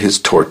sheltered his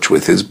torch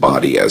with his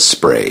body as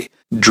spray,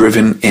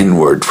 driven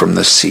inward from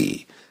the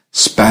sea,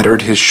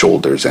 spattered his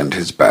shoulders and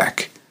his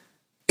back.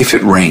 If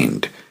it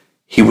rained,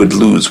 he would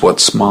lose what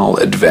small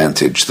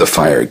advantage the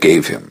fire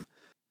gave him.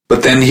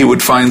 But then he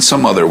would find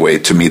some other way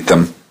to meet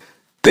them.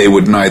 They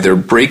would neither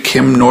break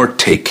him nor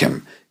take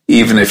him,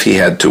 even if he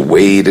had to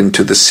wade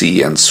into the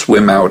sea and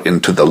swim out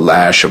into the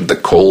lash of the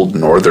cold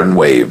northern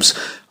waves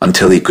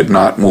until he could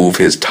not move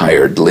his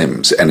tired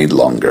limbs any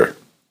longer.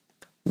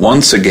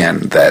 Once again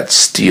that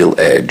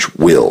steel-edge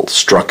will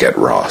struck at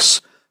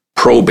Ross,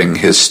 probing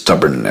his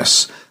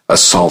stubbornness,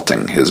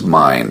 assaulting his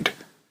mind.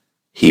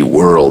 He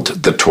whirled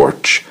the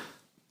torch,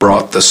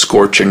 brought the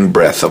scorching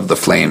breath of the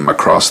flame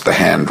across the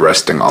hand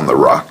resting on the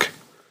rock.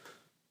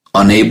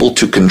 Unable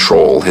to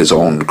control his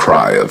own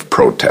cry of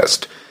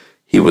protest,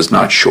 he was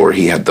not sure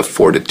he had the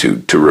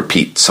fortitude to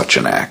repeat such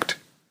an act.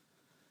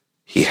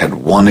 He had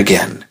won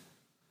again.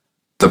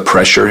 The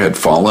pressure had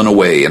fallen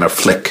away in a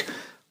flick,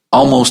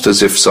 almost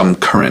as if some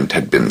current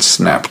had been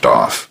snapped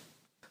off.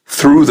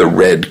 Through the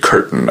red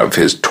curtain of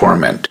his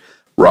torment,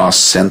 Ross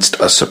sensed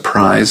a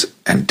surprise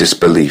and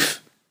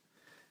disbelief.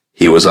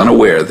 He was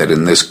unaware that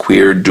in this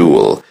queer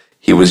duel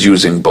he was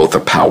using both a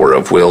power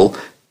of will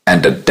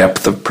and a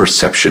depth of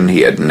perception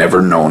he had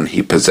never known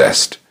he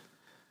possessed.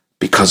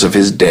 Because of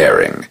his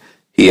daring,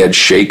 he had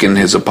shaken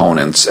his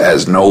opponents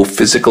as no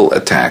physical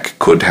attack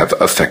could have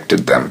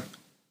affected them.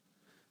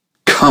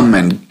 "Come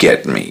and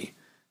get me,"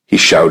 he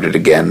shouted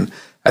again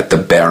at the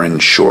barren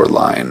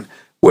shoreline,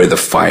 where the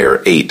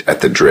fire ate at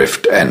the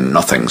drift and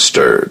nothing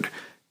stirred,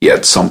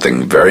 yet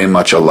something very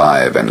much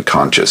alive and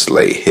conscious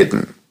lay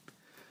hidden.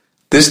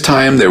 This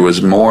time there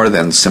was more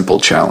than simple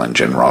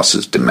challenge in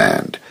Ross's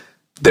demand.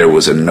 There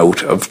was a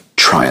note of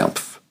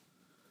triumph.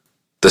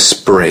 The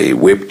spray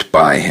whipped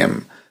by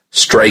him,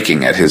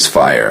 striking at his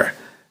fire,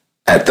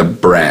 at the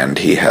brand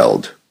he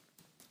held.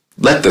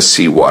 Let the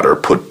seawater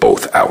put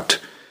both out.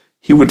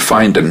 He would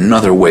find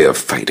another way of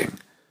fighting.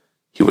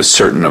 He was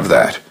certain of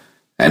that,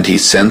 and he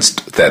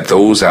sensed that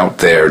those out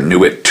there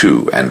knew it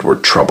too and were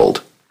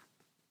troubled.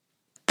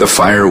 The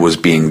fire was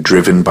being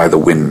driven by the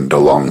wind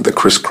along the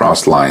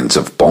crisscross lines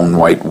of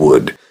bone-white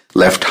wood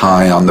left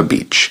high on the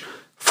beach,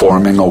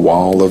 forming a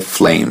wall of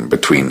flame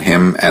between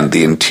him and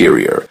the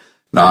interior,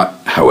 not,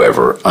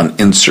 however, an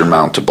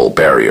insurmountable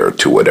barrier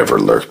to whatever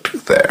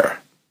lurked there.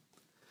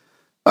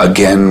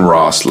 Again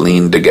Ross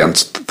leaned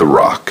against the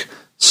rock,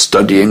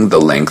 studying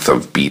the length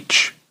of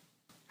beach.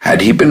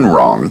 Had he been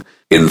wrong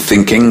in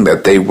thinking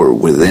that they were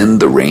within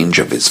the range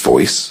of his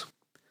voice?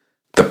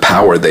 The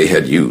power they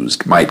had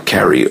used might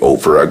carry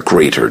over a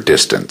greater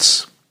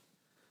distance.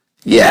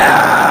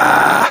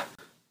 "Yeah!"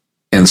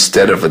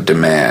 Instead of a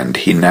demand,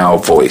 he now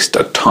voiced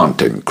a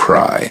taunting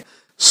cry,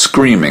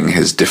 screaming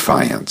his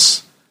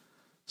defiance.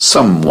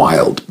 Some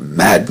wild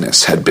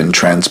madness had been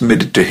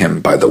transmitted to him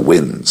by the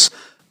winds,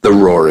 the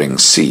roaring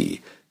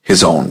sea,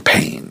 his own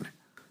pain.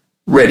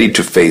 Ready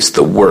to face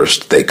the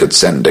worst they could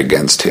send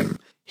against him,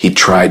 he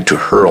tried to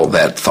hurl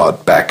that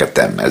thought back at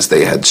them as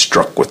they had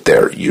struck with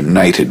their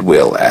united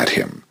will at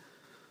him.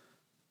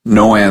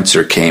 No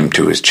answer came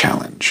to his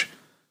challenge,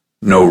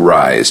 no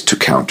rise to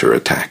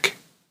counterattack.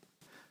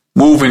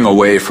 Moving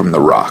away from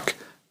the rock,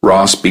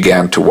 Ross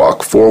began to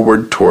walk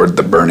forward toward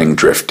the burning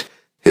drift,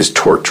 his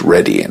torch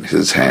ready in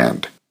his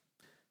hand.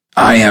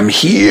 "I am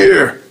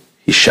here,"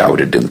 he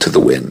shouted into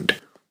the wind.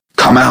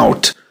 "Come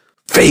out!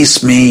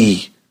 Face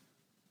me!"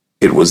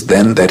 It was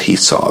then that he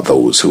saw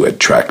those who had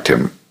tracked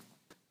him.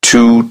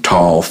 Two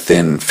tall,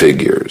 thin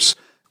figures,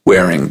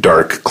 wearing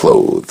dark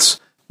clothes,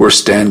 were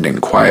standing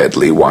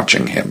quietly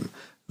watching him,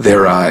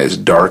 their eyes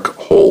dark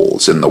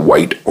holes in the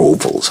white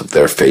ovals of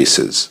their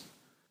faces.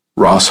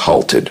 Ross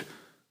halted.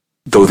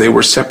 Though they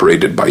were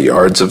separated by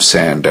yards of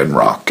sand and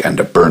rock and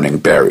a burning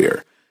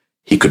barrier,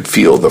 he could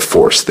feel the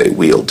force they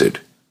wielded.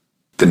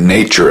 The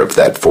nature of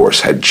that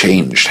force had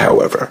changed,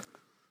 however.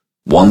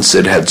 Once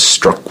it had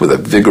struck with a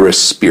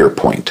vigorous spear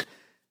point.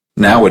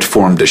 Now it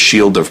formed a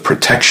shield of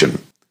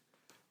protection.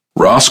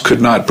 Ross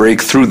could not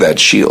break through that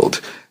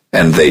shield,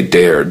 and they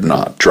dared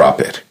not drop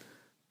it.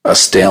 A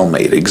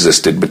stalemate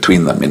existed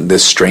between them in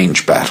this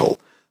strange battle,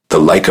 the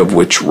like of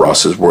which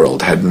Ross's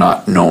world had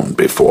not known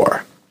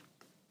before.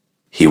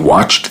 He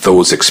watched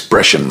those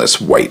expressionless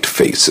white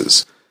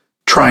faces,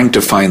 trying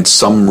to find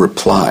some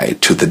reply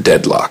to the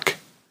deadlock.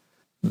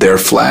 There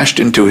flashed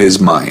into his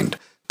mind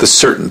the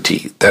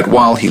certainty that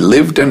while he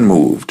lived and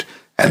moved,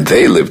 and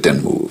they lived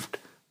and moved,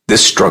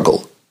 this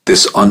struggle,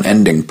 this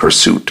unending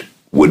pursuit,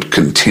 would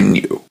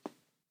continue.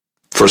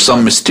 For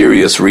some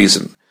mysterious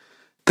reason,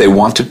 they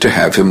wanted to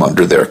have him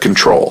under their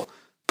control,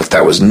 but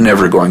that was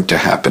never going to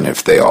happen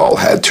if they all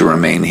had to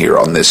remain here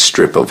on this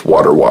strip of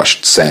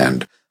water-washed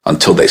sand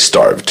until they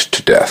starved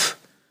to death.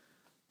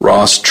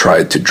 Ross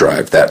tried to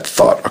drive that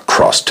thought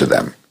across to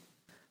them.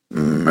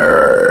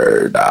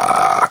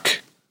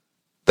 Murdoch.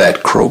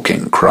 That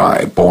croaking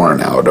cry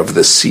borne out of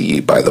the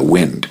sea by the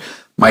wind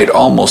might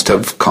almost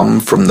have come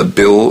from the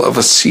bill of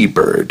a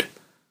seabird.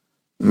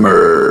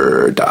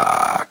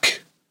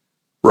 Murdoch.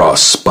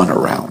 Ross spun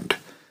around.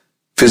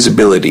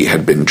 Visibility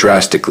had been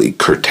drastically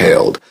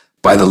curtailed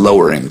by the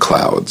lowering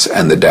clouds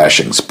and the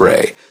dashing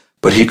spray,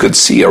 but he could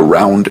see a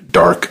round,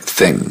 dark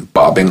thing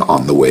bobbing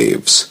on the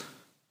waves.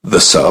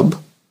 The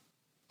sub?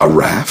 A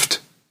raft?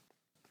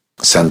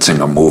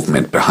 Sensing a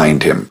movement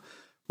behind him,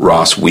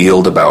 Ross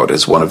wheeled about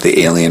as one of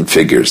the alien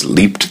figures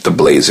leaped the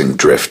blazing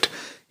drift,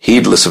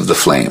 heedless of the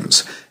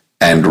flames,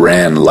 and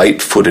ran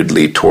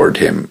light-footedly toward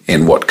him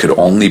in what could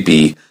only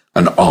be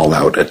an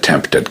all-out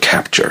attempt at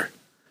capture.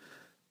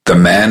 The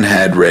man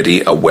had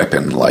ready a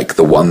weapon like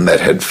the one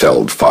that had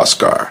felled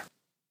Fosgar.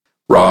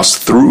 Ross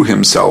threw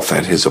himself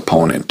at his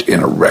opponent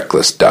in a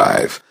reckless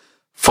dive,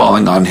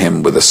 falling on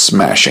him with a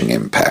smashing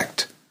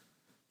impact.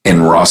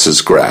 In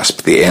Ross's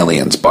grasp, the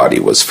alien's body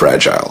was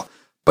fragile,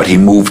 but he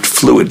moved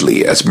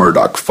fluidly as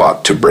Murdoch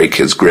fought to break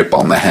his grip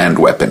on the hand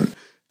weapon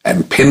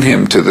and pin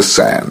him to the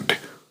sand.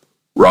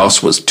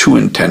 Ross was too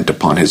intent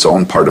upon his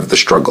own part of the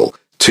struggle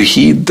to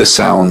heed the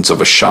sounds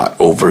of a shot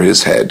over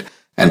his head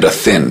and a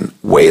thin,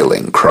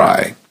 wailing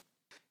cry.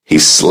 He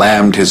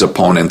slammed his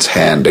opponent's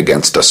hand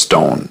against a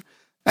stone,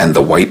 and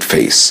the white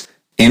face,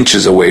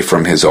 inches away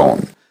from his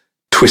own,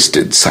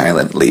 twisted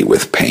silently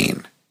with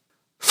pain.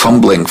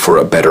 Fumbling for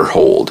a better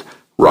hold,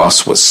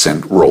 Ross was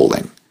sent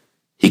rolling.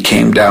 He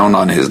came down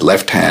on his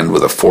left hand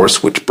with a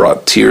force which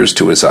brought tears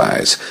to his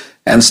eyes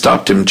and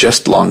stopped him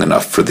just long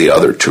enough for the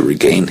other to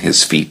regain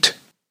his feet.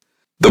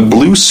 The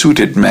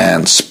blue-suited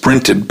man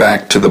sprinted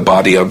back to the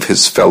body of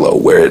his fellow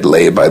where it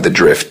lay by the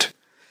drift.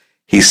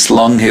 He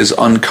slung his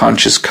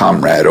unconscious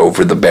comrade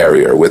over the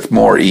barrier with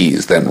more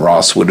ease than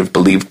Ross would have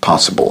believed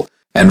possible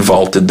and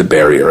vaulted the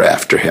barrier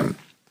after him.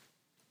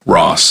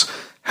 Ross,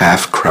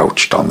 half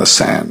crouched on the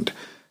sand,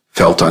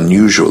 felt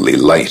unusually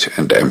light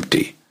and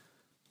empty.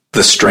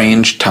 The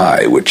strange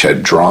tie which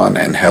had drawn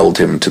and held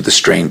him to the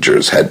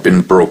strangers had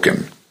been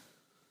broken.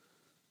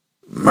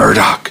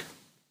 Murdoch!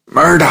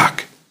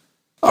 Murdoch!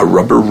 A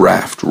rubber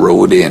raft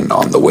rode in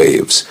on the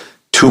waves,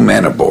 2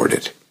 men aboard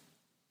it.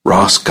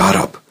 Ross got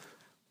up,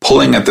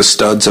 pulling at the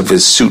studs of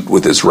his suit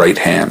with his right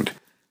hand.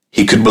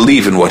 He could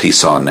believe in what he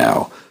saw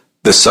now.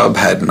 The sub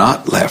had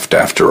not left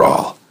after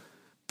all.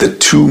 The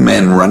 2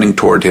 men running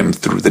toward him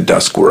through the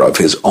dusk were of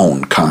his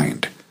own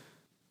kind.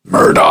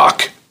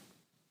 Murdoch!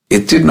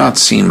 It did not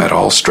seem at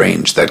all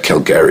strange that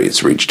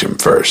Kelgarries reached him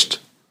first.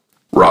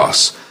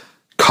 Ross,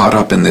 caught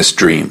up in this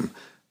dream,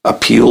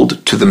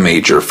 appealed to the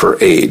Major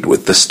for aid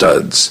with the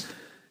studs.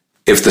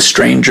 If the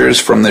strangers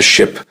from the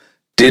ship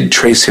did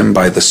trace him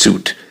by the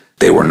suit,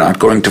 they were not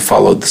going to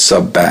follow the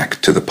sub back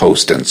to the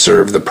post and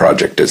serve the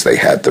project as they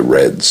had the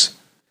Reds.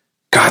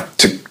 Got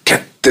to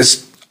get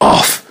this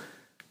off.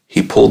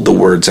 He pulled the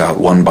words out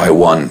one by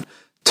one,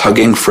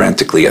 tugging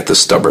frantically at the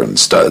stubborn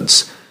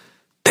studs.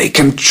 They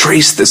can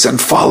trace this and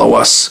follow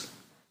us.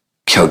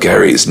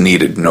 Kelgarries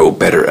needed no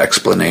better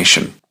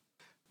explanation.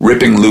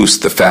 Ripping loose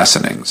the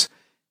fastenings,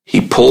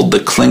 he pulled the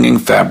clinging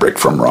fabric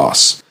from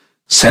Ross,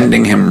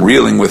 sending him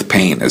reeling with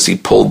pain as he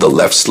pulled the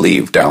left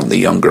sleeve down the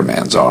younger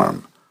man's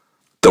arm.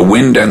 The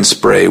wind and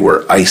spray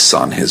were ice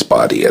on his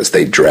body as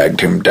they dragged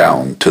him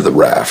down to the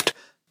raft,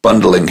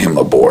 bundling him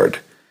aboard.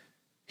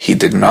 He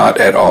did not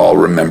at all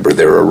remember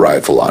their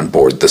arrival on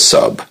board the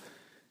sub.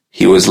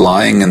 He was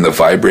lying in the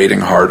vibrating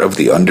heart of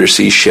the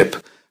undersea ship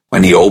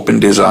when he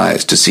opened his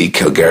eyes to see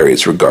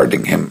Kelgarries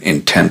regarding him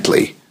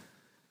intently.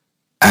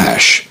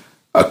 Ash,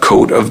 a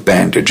coat of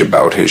bandage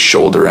about his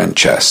shoulder and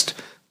chest,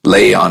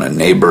 lay on a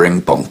neighboring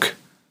bunk.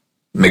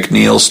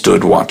 McNeil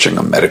stood watching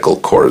a medical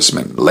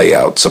corpsman lay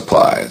out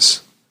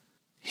supplies.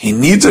 He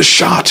needs a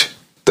shot,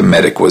 the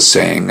medic was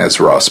saying as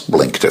Ross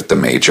blinked at the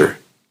Major.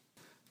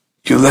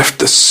 You left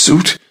the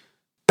suit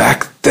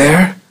back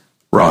there?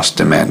 Ross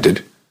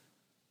demanded.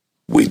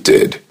 We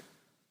did.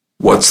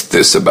 What's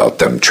this about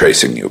them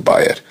tracing you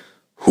by it?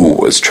 Who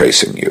was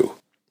tracing you?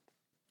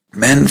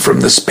 Men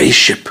from the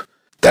spaceship.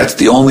 That's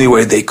the only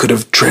way they could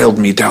have trailed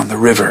me down the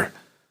river.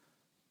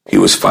 He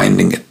was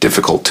finding it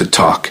difficult to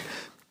talk,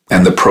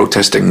 and the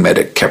protesting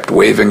medic kept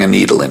waving a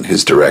needle in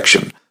his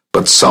direction.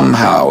 But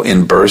somehow,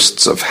 in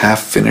bursts of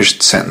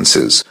half-finished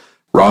sentences,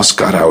 Ross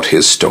got out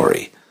his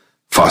story.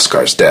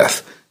 Foskar's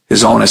death,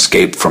 his own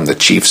escape from the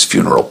chief's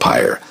funeral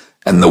pyre,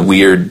 and the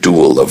weird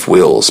duel of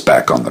wills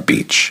back on the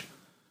beach.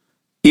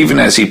 Even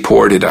as he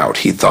poured it out,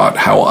 he thought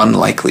how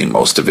unlikely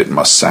most of it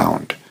must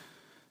sound.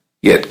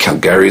 Yet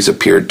Calgary's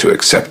appeared to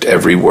accept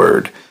every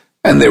word,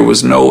 and there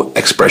was no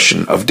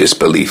expression of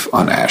disbelief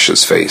on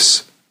Ash's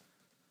face.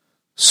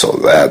 So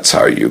that's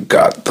how you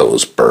got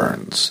those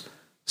burns,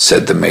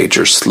 said the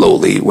Major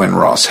slowly when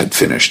Ross had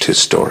finished his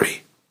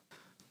story.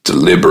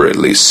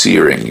 Deliberately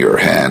searing your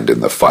hand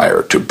in the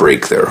fire to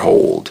break their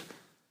hold.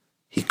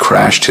 He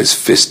crashed his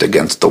fist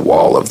against the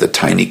wall of the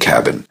tiny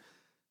cabin,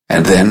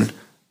 and then,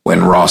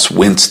 when Ross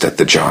winced at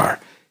the jar,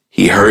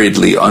 he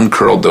hurriedly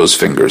uncurled those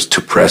fingers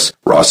to press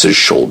Ross's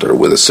shoulder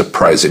with a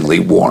surprisingly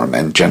warm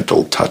and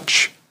gentle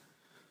touch.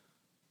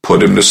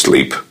 Put him to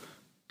sleep,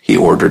 he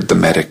ordered the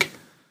medic.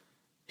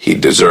 He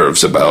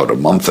deserves about a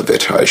month of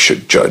it, I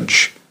should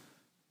judge.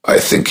 I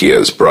think he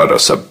has brought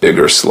us a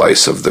bigger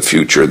slice of the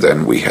future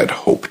than we had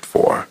hoped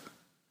for.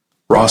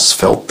 Ross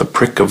felt the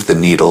prick of the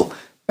needle,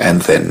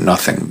 and then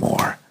nothing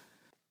more.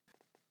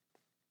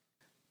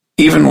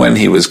 Even when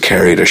he was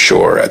carried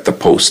ashore at the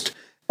post,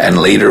 and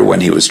later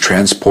when he was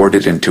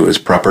transported into his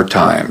proper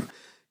time,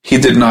 he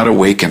did not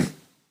awaken.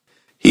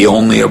 He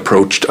only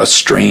approached a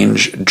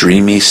strange,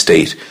 dreamy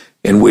state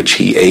in which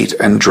he ate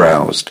and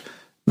drowsed,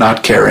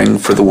 not caring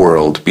for the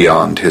world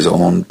beyond his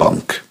own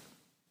bunk.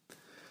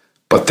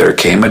 But there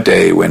came a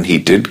day when he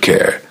did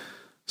care,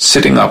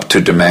 sitting up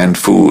to demand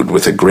food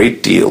with a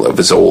great deal of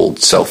his old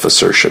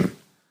self-assertion.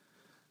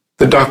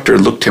 The doctor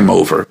looked him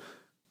over,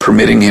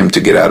 permitting him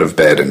to get out of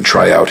bed and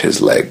try out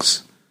his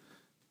legs.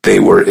 They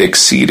were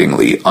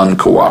exceedingly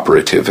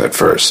uncooperative at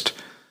first,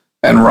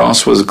 and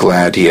Ross was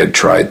glad he had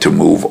tried to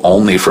move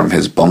only from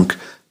his bunk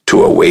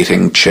to a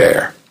waiting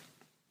chair.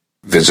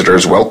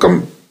 Visitors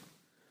welcome.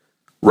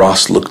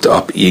 Ross looked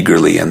up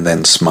eagerly and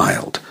then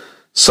smiled,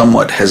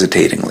 somewhat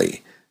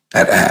hesitatingly,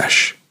 at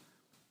Ash.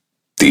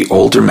 The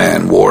older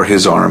man wore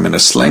his arm in a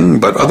sling,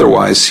 but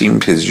otherwise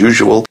seemed his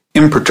usual,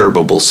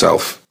 imperturbable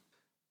self.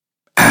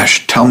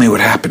 Ash, tell me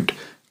what happened.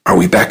 Are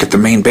we back at the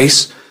main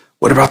base?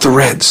 What about the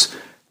Reds?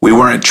 We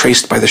weren't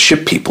traced by the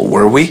ship people,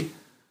 were we?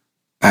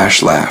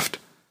 Ash laughed.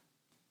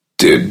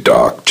 Did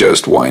Doc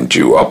just wind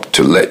you up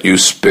to let you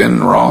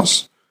spin,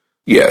 Ross?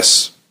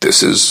 Yes,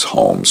 this is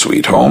home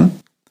sweet home.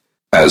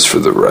 As for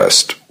the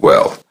rest,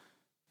 well,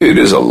 it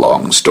is a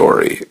long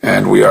story,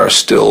 and we are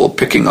still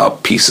picking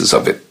up pieces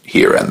of it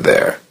here and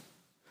there.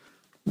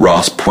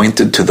 Ross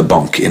pointed to the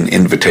bunk in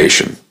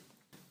invitation.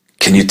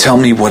 Can you tell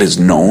me what is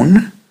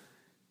known?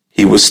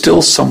 He was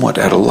still somewhat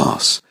at a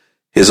loss,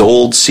 his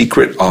old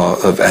secret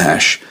awe of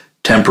Ash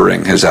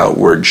tempering his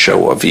outward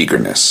show of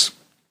eagerness.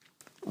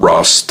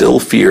 Ross still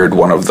feared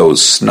one of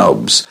those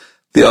snubs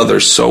the other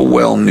so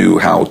well knew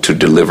how to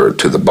deliver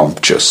to the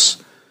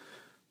bumptious.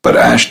 But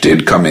Ash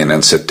did come in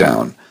and sit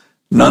down,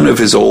 none of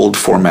his old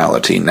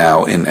formality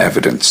now in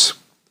evidence.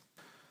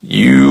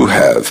 You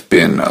have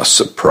been a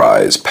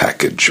surprise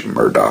package,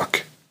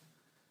 Murdoch.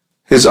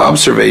 His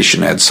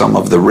observation had some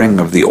of the ring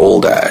of the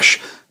old Ash,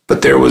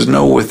 but there was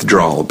no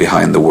withdrawal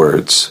behind the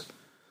words.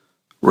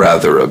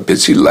 Rather a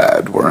busy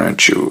lad,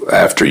 weren't you,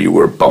 after you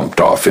were bumped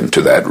off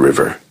into that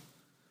river?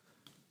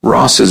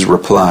 Ross's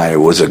reply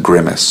was a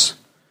grimace.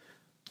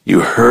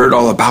 You heard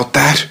all about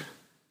that?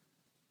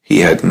 He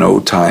had no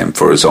time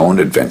for his own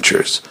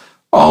adventures,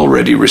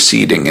 already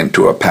receding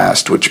into a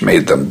past which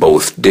made them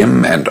both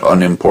dim and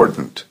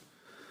unimportant.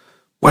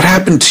 What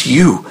happened to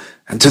you,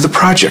 and to the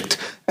project,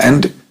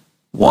 and—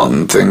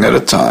 One thing at a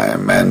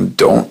time, and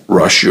don't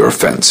rush your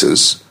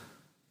fences.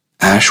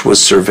 Ash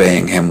was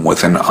surveying him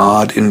with an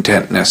odd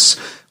intentness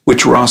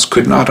which Ross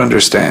could not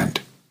understand.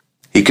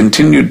 He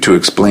continued to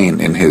explain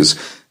in his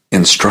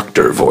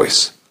instructor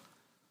voice.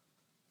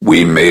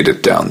 We made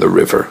it down the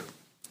river.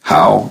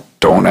 How?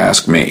 Don't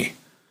ask me.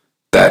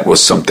 That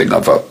was something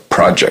of a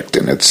project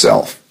in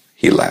itself,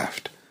 he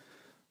laughed.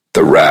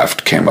 The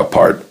raft came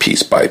apart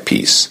piece by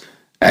piece,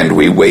 and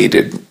we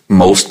waded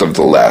most of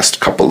the last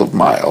couple of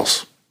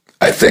miles,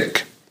 I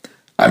think.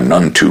 I'm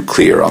none too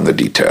clear on the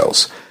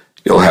details.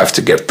 You'll have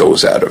to get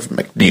those out of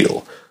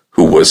McNeil,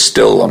 who was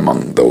still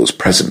among those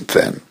present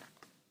then.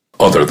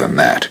 Other than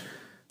that,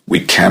 we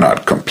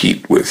cannot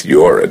compete with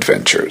your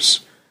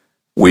adventures.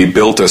 We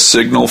built a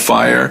signal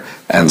fire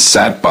and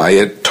sat by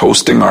it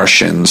toasting our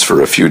shins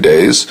for a few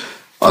days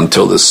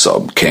until the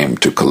sub came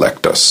to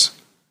collect us.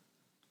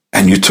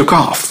 And you took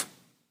off.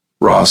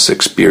 Ross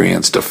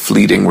experienced a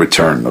fleeting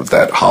return of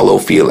that hollow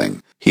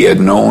feeling he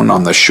had known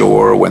on the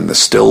shore when the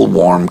still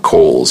warm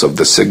coals of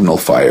the signal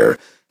fire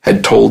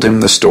had told him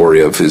the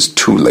story of his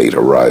too late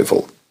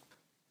arrival.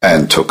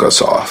 And took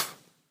us off.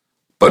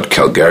 but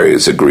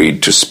Calgarius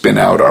agreed to spin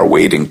out our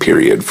waiting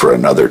period for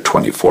another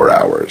 24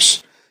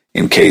 hours,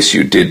 in case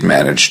you did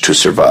manage to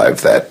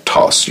survive that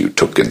toss you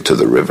took into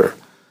the river.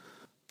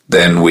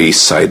 Then we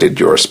sighted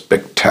your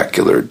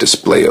spectacular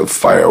display of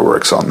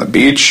fireworks on the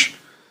beach,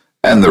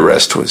 and the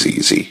rest was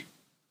easy.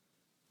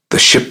 The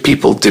ship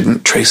people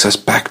didn't trace us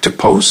back to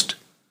post?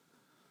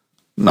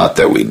 Not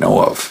that we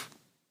know of.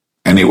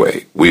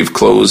 Anyway, we've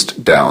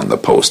closed down the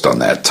post on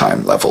that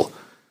time level.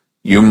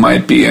 You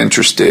might be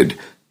interested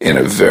in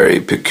a very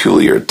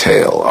peculiar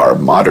tale our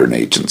modern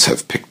agents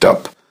have picked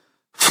up,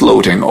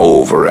 floating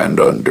over and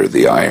under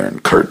the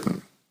Iron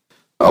Curtain.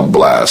 A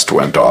blast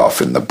went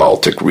off in the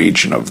Baltic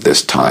region of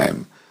this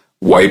time,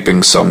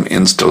 wiping some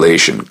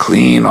installation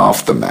clean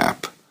off the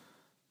map.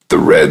 The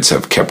Reds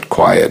have kept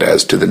quiet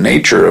as to the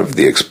nature of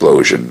the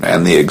explosion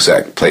and the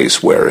exact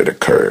place where it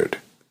occurred.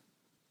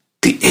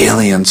 The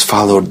aliens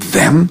followed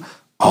them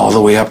all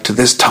the way up to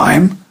this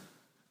time?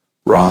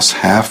 Ross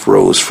half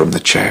rose from the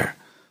chair.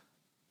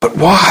 But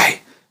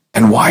why?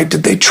 And why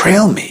did they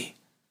trail me?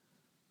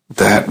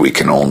 That we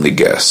can only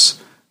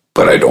guess,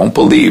 but I don't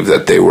believe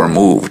that they were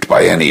moved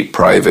by any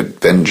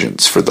private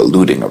vengeance for the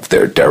looting of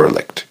their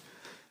derelict.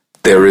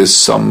 There is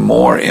some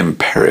more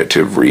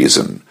imperative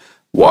reason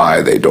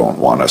why they don't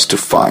want us to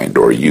find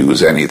or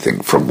use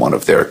anything from one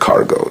of their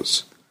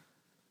cargoes.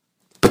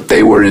 But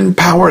they were in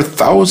power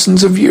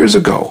thousands of years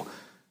ago.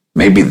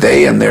 Maybe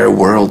they and their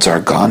worlds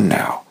are gone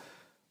now.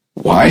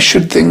 Why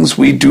should things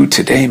we do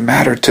today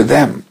matter to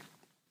them?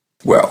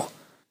 Well,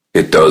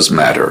 it does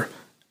matter,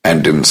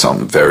 and in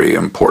some very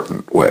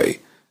important way,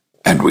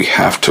 and we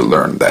have to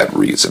learn that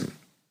reason.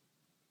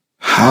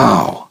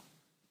 How?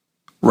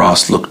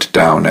 Ross looked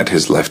down at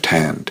his left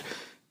hand,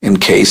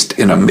 encased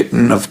in a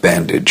mitten of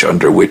bandage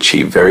under which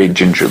he very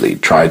gingerly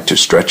tried to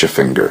stretch a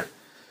finger.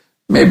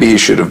 Maybe he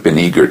should have been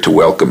eager to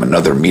welcome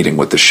another meeting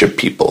with the ship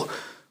people,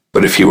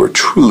 but if he were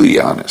truly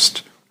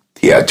honest,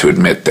 he had to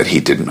admit that he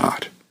did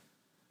not.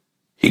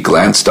 He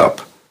glanced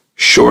up,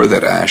 sure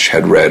that Ash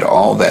had read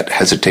all that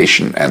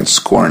hesitation and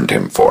scorned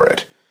him for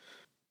it,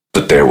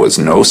 but there was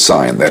no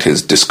sign that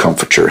his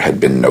discomfiture had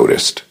been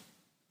noticed.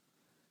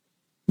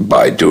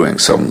 By doing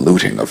some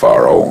looting of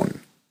our own,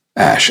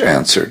 Ash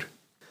answered.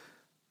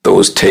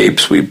 Those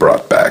tapes we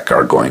brought back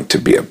are going to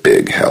be a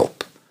big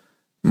help.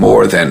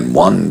 More than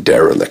one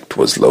derelict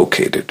was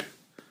located.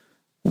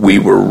 We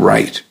were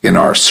right in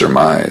our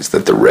surmise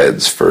that the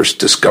Reds first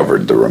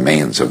discovered the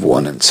remains of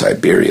one in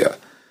Siberia,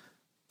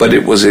 but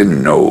it was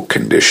in no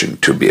condition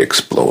to be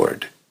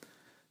explored.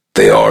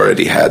 They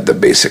already had the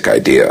basic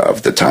idea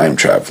of the time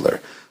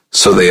traveler,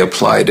 so they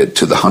applied it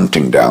to the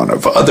hunting down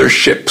of other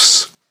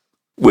ships,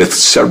 with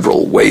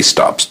several way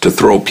stops to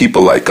throw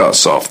people like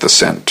us off the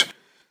scent.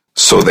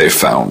 So they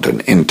found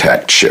an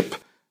intact ship,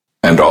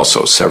 and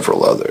also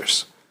several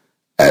others.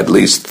 At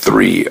least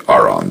 3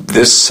 are on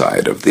this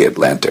side of the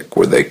Atlantic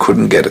where they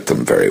couldn't get at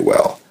them very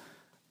well.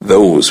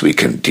 Those we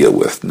can deal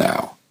with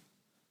now.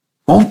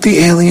 Won't the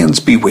aliens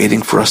be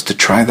waiting for us to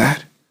try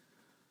that?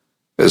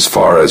 As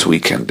far as we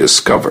can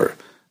discover,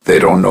 they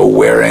don't know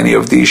where any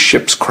of these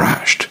ships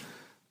crashed.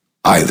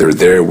 Either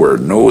there were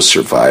no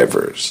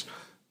survivors,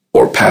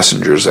 or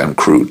passengers and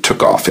crew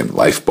took off in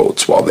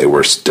lifeboats while they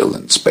were still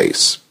in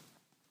space.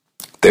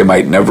 They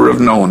might never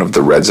have known of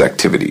the Reds'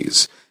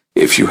 activities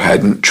if you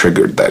hadn't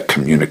triggered that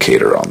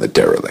communicator on the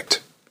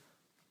derelict.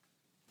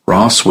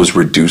 Ross was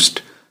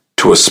reduced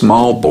to a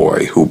small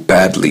boy who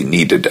badly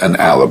needed an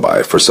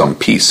alibi for some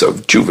piece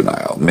of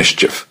juvenile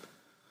mischief.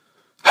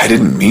 I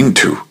didn't mean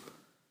to.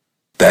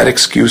 That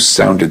excuse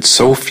sounded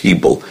so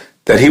feeble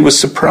that he was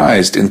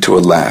surprised into a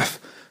laugh,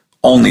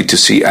 only to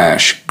see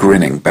Ash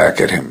grinning back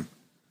at him.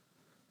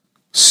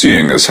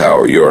 Seeing as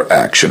how your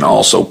action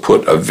also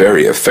put a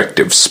very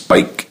effective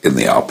spike in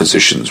the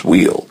opposition's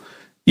wheel,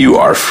 you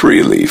are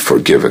freely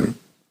forgiven.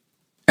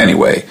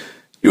 Anyway,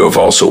 you have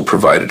also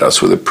provided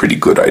us with a pretty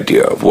good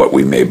idea of what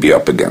we may be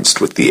up against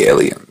with the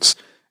aliens,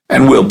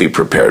 and we'll be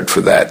prepared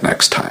for that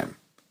next time.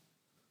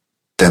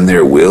 Then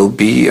there will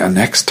be a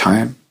next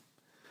time?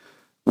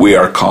 We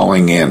are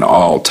calling in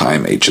all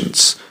time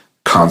agents,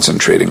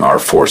 concentrating our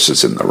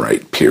forces in the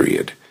right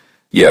period.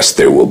 Yes,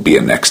 there will be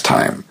a next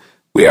time.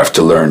 We have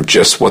to learn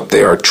just what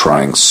they are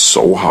trying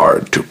so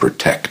hard to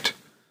protect.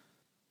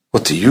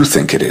 What do you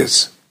think it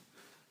is?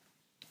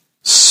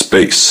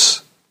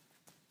 Space.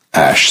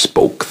 Ash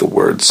spoke the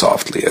word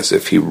softly as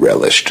if he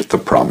relished the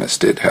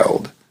promise it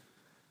held.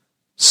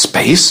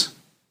 Space?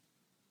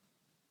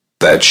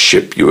 That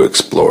ship you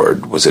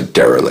explored was a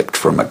derelict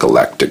from a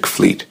galactic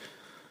fleet,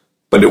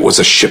 but it was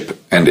a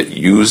ship and it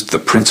used the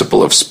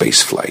principle of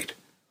spaceflight.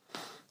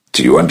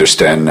 Do you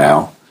understand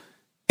now?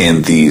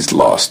 In these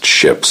lost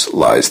ships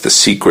lies the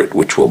secret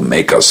which will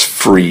make us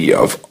free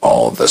of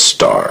all the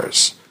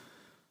stars.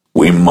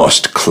 We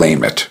must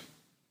claim it.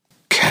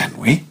 Can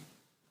we?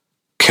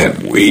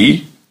 Can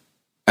we?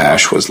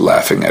 Ash was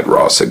laughing at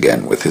Ross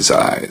again with his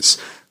eyes,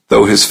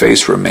 though his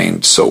face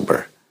remained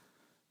sober.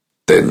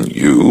 Then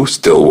you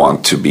still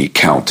want to be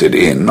counted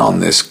in on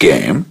this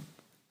game?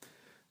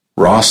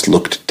 Ross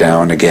looked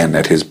down again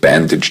at his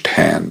bandaged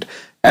hand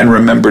and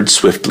remembered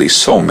swiftly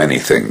so many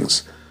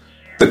things.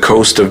 The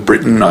coast of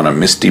Britain on a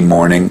misty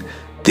morning,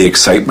 the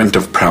excitement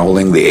of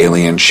prowling the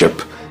alien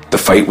ship, the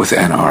fight with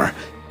Anar,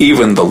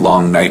 even the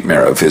long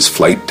nightmare of his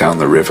flight down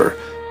the river,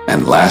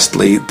 and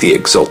lastly, the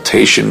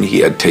exultation he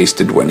had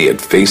tasted when he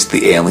had faced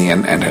the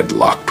alien and had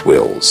locked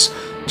wills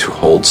to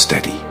hold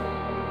steady.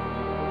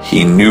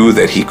 He knew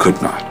that he could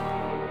not,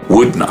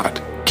 would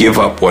not, give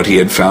up what he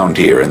had found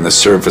here in the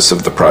service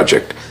of the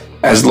project,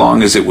 as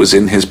long as it was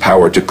in his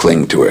power to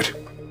cling to it.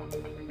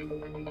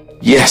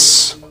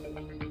 Yes.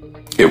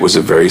 It was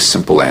a very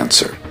simple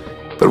answer,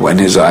 but when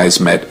his eyes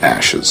met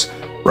Ash's,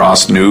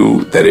 Ross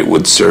knew that it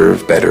would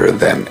serve better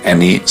than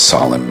any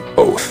solemn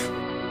oath.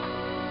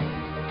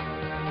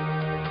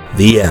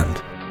 The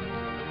end.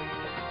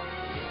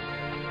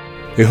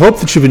 We hope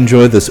that you've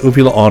enjoyed this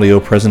Uvula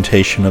audio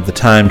presentation of The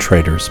Time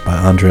Traders by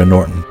Andrea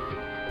Norton.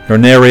 Your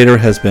narrator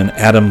has been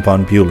Adam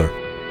von Buehler.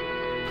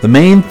 The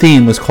main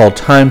theme was called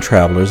Time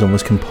Travelers and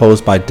was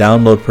composed by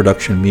Download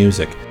Production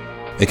Music.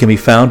 It can be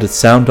found at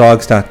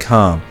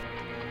sounddogs.com.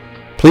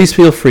 Please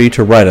feel free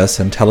to write us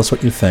and tell us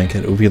what you think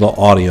at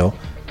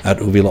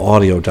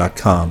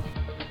uvulaaudio@uvulaaudio.com.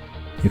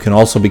 You can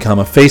also become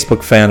a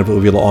Facebook fan of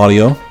Uvula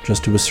Audio.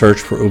 Just do a search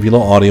for Uvula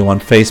Audio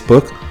on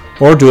Facebook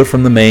or do it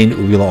from the main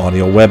Uvula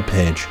Audio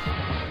webpage.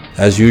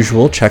 As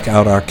usual, check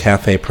out our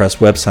Cafe Press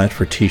website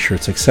for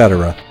t-shirts,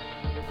 etc.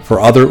 For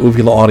other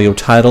Uvula Audio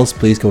titles,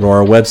 please go to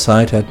our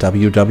website at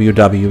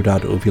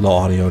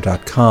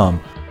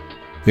www.uvulaaudio.com.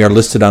 We are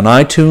listed on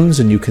iTunes,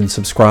 and you can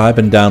subscribe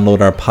and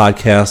download our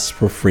podcasts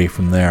for free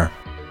from there.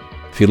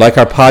 If you like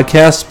our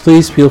podcast,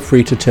 please feel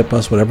free to tip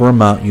us whatever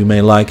amount you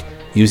may like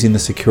using the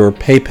secure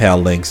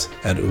PayPal links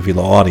at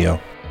Uvula Audio.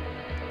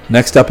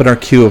 Next up in our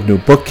queue of new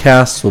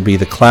bookcasts will be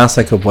the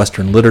classic of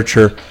Western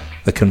literature,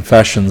 The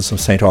Confessions of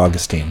St.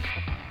 Augustine.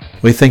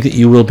 We think that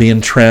you will be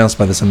entranced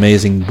by this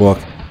amazing book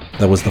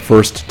that was the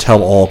first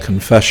tell-all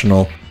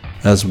confessional,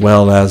 as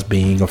well as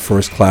being a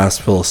first-class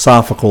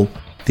philosophical,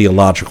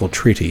 theological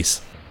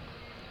treatise.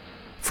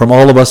 From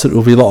all of us at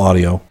Uvula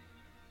Audio,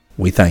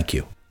 we thank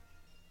you.